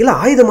வார்த்தைகளை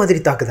ஆயுத மாதிரி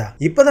தாக்குதா?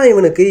 இப்பதான்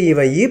இவனுக்கு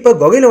இவன் ஈப்ப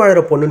குகையில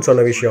வாழற பொண்ணுன்னு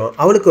சொன்ன விஷயம்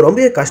அவளுக்கு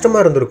ரொம்ப கஷ்டமா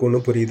இருந்திருக்கும்னு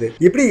புரியுது.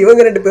 இப்படி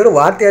இவங்க 2 பேரும்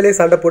வார்த்தையாலே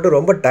சண்டை போட்டு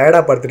ரொம்ப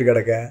டயர்டா படுத்துட்டு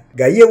கிடக்க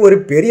கைய ஒரு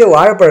பெரிய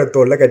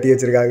வாழைப்பழத்தோல்ல கட்டி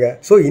வச்சிருக்காங்க.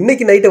 சோ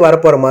இன்னைக்கு நைட்டு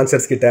வரப்போற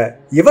மான்ஸ்டர்ஸ் கிட்ட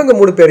இவங்க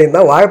 3 பேரையும்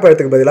தான்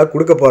வாழைப்பழத்துக்கு பதிலா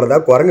கொடுக்க போறதா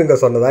குரங்குங்க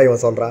சொன்னதா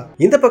இவன் சொல்றான்.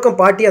 இந்த பக்கம்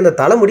பாட்டி அந்த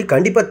தலைமுடி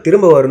கண்டிப்பா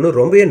திரும்ப வரும்னு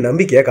ரொம்பவே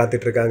நம்பிக்கையா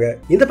காத்துட்டு இருக்காங்க.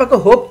 இந்த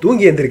பக்கம் ஹோப்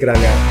தூங்கி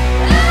எழுந்திருக்கிறாங்க.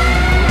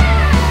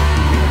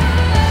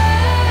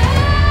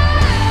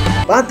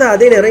 பார்த்தா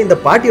அதே நேரம் இந்த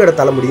பாட்டியோட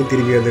தலைமுடியும்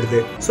திரும்பி வந்துடுது.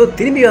 சோ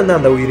திரும்பி வந்த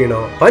அந்த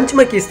உயிரினம் பஞ்ச்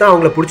மக்கீஸ் தான்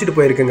அவங்கள புடிச்சிட்டு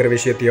போயிருக்குங்கிற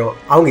விஷயத்தையும்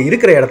அவங்க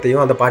இருக்கிற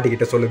இடத்தையும் அந்த பாட்டி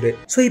கிட்ட சொல்லுது.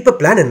 சோ இப்ப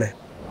பிளான் என்ன?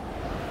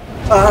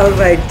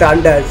 ஆல்ரைட்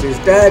தண்டர்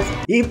சிஸ்டர்ஸ்,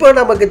 இப்போ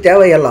நமக்கு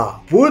தேவையெல்லாம்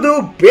புது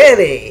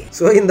பேரே.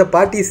 சோ இந்த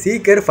பாட்டி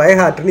சீக்கர்,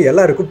 ஃபயர் ஹார்ட்னு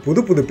எல்லாருக்கும்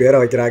புது புது பேரை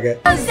வைக்கிறாங்க.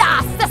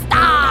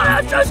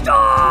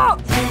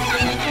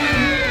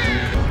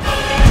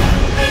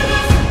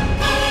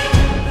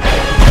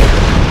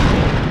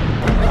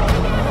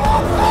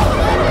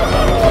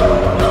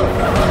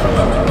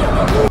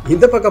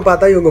 இந்த பக்கம்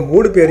பார்த்தா இவங்க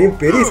 3 பேரையும்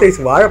பெரிய சைஸ்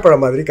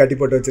வாழைப்பழம் மாதிரி கட்டி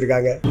போட்டு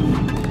வச்சிருக்காங்க.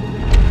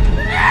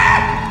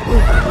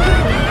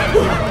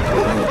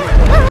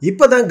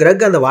 இப்பதான்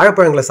கிரெக் அந்த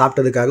வாழைப்பழங்களை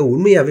சாப்பிட்டதுக்காக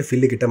உண்மையாவே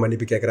ஃபில்லு கிட்ட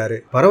மன்னிப்பு கேட்கிறாரு.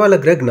 பரவாயில்ல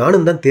கிரெக்,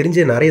 நானும் தான்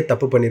தெரிஞ்சே நிறைய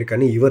தப்பு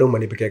பண்ணிருக்கான்னு இவரும்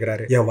மன்னிப்பு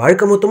கேட்கிறாரு. என்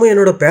வாழ்க்கை மொத்தமும்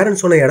என்னோட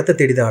பேரண்ட்ஸ் சொன்ன இடத்த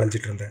தேடிதான்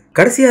அலைஞ்சிட்டு இருந்தேன்.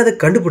 கடைசியா அதை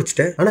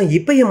கண்டுபிடிச்சிட்டேன். ஆனா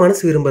இப்ப என்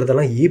மனசு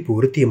விரும்புறதெல்லாம் ஈப்பு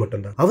ஒருத்திய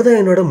மட்டும்தான். அவதான்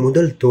என்னோட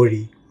முதல்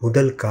தோழி,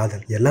 முதல்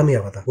காதல், எல்லாமே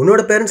அவதான்.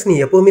 உன்னோட பேரண்ட்ஸ் நீ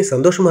எப்பவுமே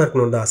சந்தோஷமா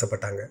இருக்கணும்னு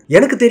ஆசைப்பட்டாங்க.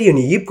 எனக்கு தெரியும்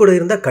நீ ஈப் கூட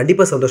இருந்தா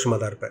கண்டிப்பா சந்தோஷமா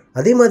தான் இருப்ப.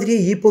 அதே மாதிரியே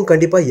ஈப்பும்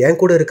கண்டிப்பா என்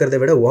கூட இருக்கிறத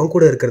விட உன்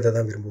கூட இருக்கிறத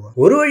தான் விரும்புவான்.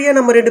 ஒரு வழியா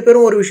நம்ம 2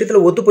 பேரும் ஒரு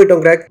விஷயத்துல ஒத்து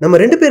போயிட்டோம் கிராக்.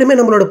 நம்ம 2 பேருமே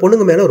நம்மளோட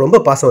பொண்ணுங்க மேல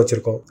ரொம்ப பாசம்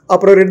வச்சிருக்கோம்.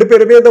 அப்புறம் 2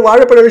 பேருமே அந்த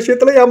வாழைப்பழ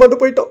விஷயத்துல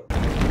ஏமாந்து போயிட்டோம்.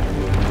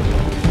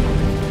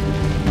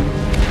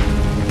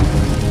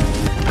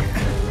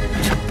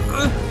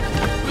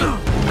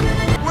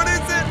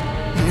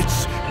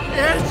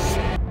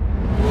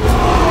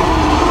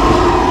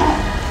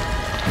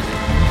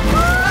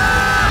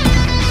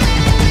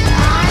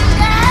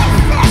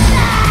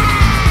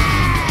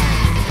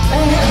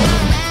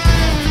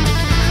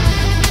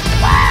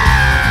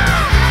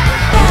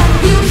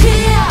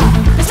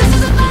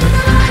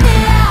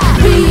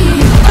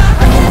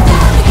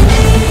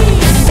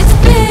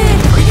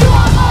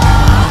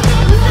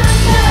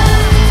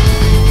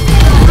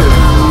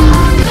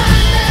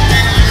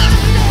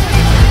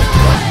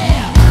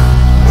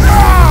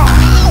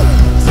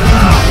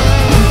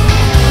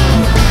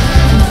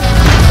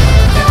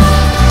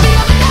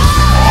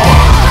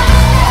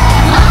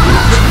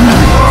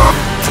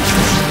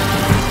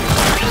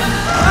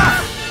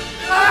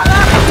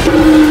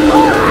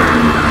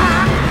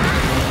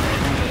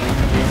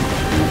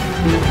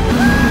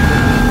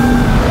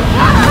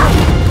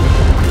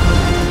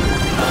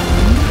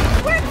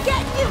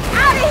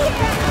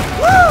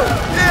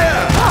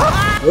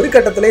 ஒரு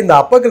கட்டத்துல இந்த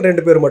அப்பாக்கள்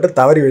 2 பேரும் மட்டும்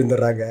தவறி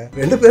விழுந்துடுறாங்க.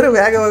 2 பேரும்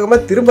வேக வேகமா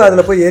திரும்ப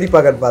அதுல போய்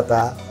ஏறிப்பாங்கன்னு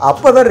பார்த்தா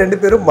அப்பதான்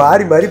 2 பேரும்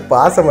மாறி மாறி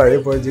பாசமாவே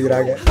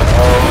புரிஞ்சுக்கிறாங்க.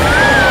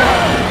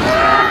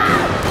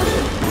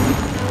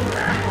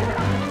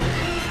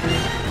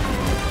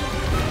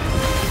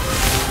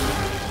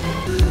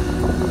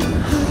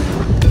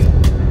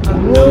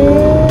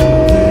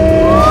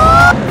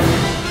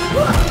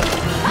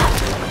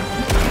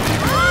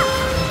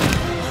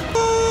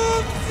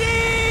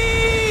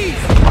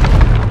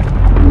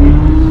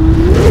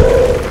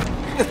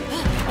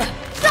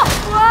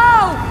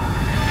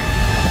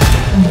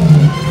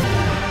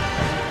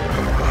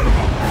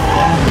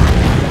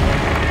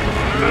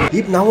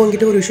 நான்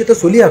உங்ககிட்ட ஒரு விஷயத்த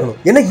சொல்லி ஆகணும்.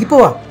 என்ன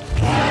இப்பவா?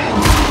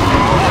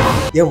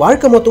 என்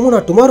வாழ்க்கை மொத்தமும்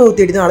நான் டுமாரோவை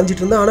தேடி தான்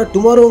அலைஞ்சிட்டு இருந்தேன். ஆனா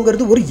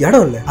டுமாரோங்கிறது ஒரு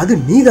இடம் இல்ல,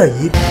 அது நீதான்.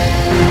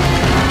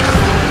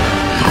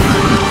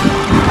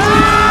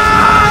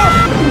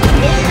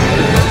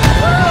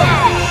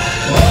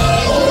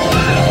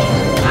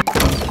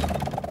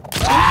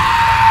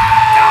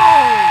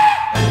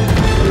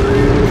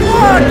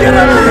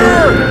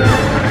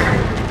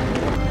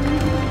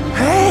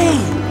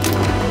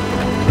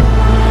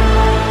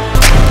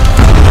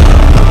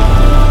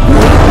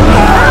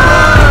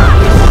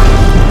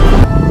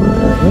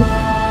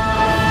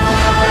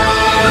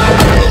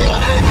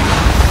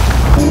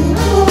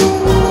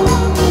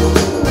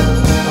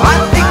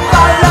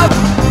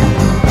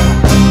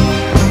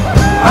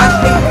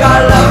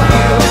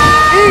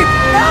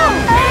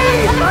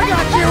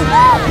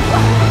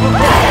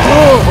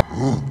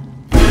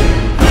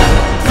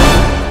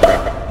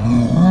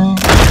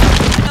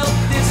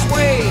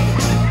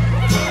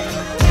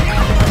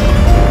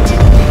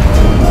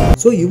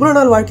 ஸோ இவ்வளோ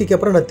நாள் வாழ்க்கைக்கு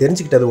அப்புறம் நான்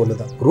தெரிஞ்சுக்கிட்டது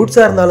ஒண்ணுதான்.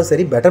 ரூட்ஸா இருந்தாலும்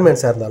சரி,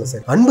 பெட்டர்மேன்ஸா இருந்தாலும்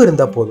சரி, அன்பு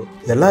இருந்தா போதும்,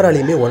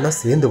 எல்லாராலையுமே ஒன்னா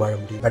சேர்ந்து வாழ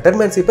முடியும்.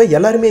 பெட்டர்மேன்ஸ் இப்ப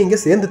எல்லாருமே இங்க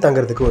சேர்ந்து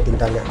தங்கறதுக்கு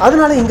ஒத்துக்கிட்டாங்க.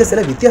 அதனால இங்க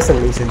சில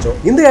வித்தியாசங்களையும் செஞ்சோம்.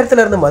 இந்த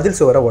இடத்துல இருந்த மதில்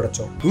சுவரை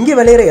உடைச்சோம். இங்க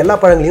விளையிற எல்லா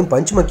பழங்களையும்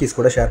பஞ்ச் மக்கீஸ்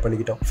கூட ஷேர்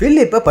பண்ணிக்கிட்டோம்.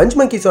 ஃபில் இப்ப பஞ்ச்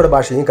மக்கீஸோட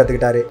பாஷையும்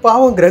கத்துக்கிட்டாரு.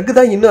 பாவம் கிரெக்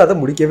தான் இன்னும் அதை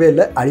முடிக்கவே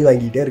இல்லை, அடி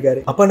வாங்கிட்டே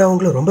இருக்காரு. அப்ப நான்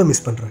உங்களை ரொம்ப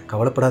மிஸ் பண்றேன்.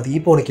 கவலைப்படாது,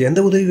 இப்போ உனக்கு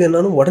எந்த உதவி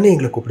வேணாலும் உடனே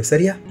எங்களை கூப்பிடு,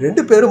 சரியா?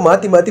 2 பேரும்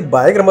மாத்தி மாத்தி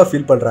பயங்கரமா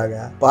ஃபீல்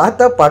பண்றாங்க.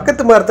 பார்த்தா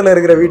பக்கத்து மரத்துல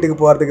இருக்கிற வீட்டுக்கு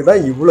போறதுக்கு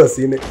தான் இவ்வளவு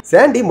சீனு.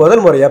 சாண்டி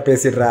முதல் முறையா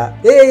பேசிடுறா.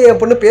 ஏய் என்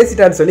பொண்ணு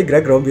பேசிட்டான்னு சொல்லி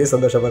கிரெக் ரொம்பவே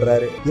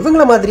சந்தோஷப்படுறாரு.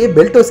 இவங்கள மாதிரியே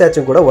பெல்டோ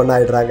சேச்சும் கூட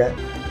ஒன்னாயிடுறாங்க.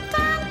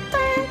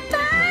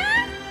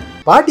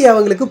 பாட்டி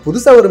அவங்களுக்கு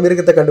புதுசா ஒரு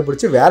மிருகத்தை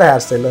கண்டுபிடிச்சு வேற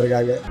ஹேர் ஸ்டைல்ல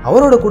இருக்காங்க.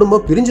 அவரோட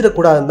குடும்பம்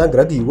பிரிஞ்சிடக்கூடாதுன்னு தான்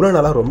கிரெக் இவ்வளவு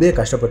நாளா ரொம்ப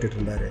கஷ்டப்பட்டு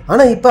இருந்தாரு.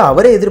 ஆனா இப்ப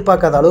அவரே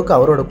எதிர்பார்க்காத அளவுக்கு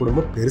அவரோட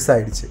குடும்பம்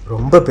பெருசாயிடுச்சு,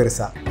 ரொம்ப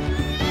பெருசா.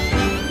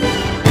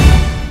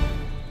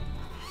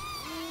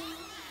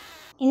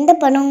 இந்த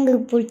படம்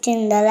உங்களுக்கு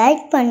பிடிச்சிருந்தா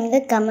லைக் பண்ணுங்க,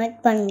 கமெண்ட்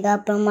பண்ணுங்க,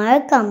 அப்புறம்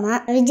மறக்காம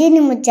விஜய்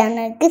நிமோ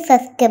சேனலுக்கு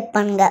சப்ஸ்கிரைப்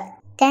பண்ணுங்க.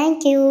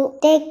 தேங்க்யூ,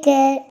 டேக்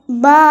கேர்,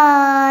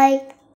 பாய்.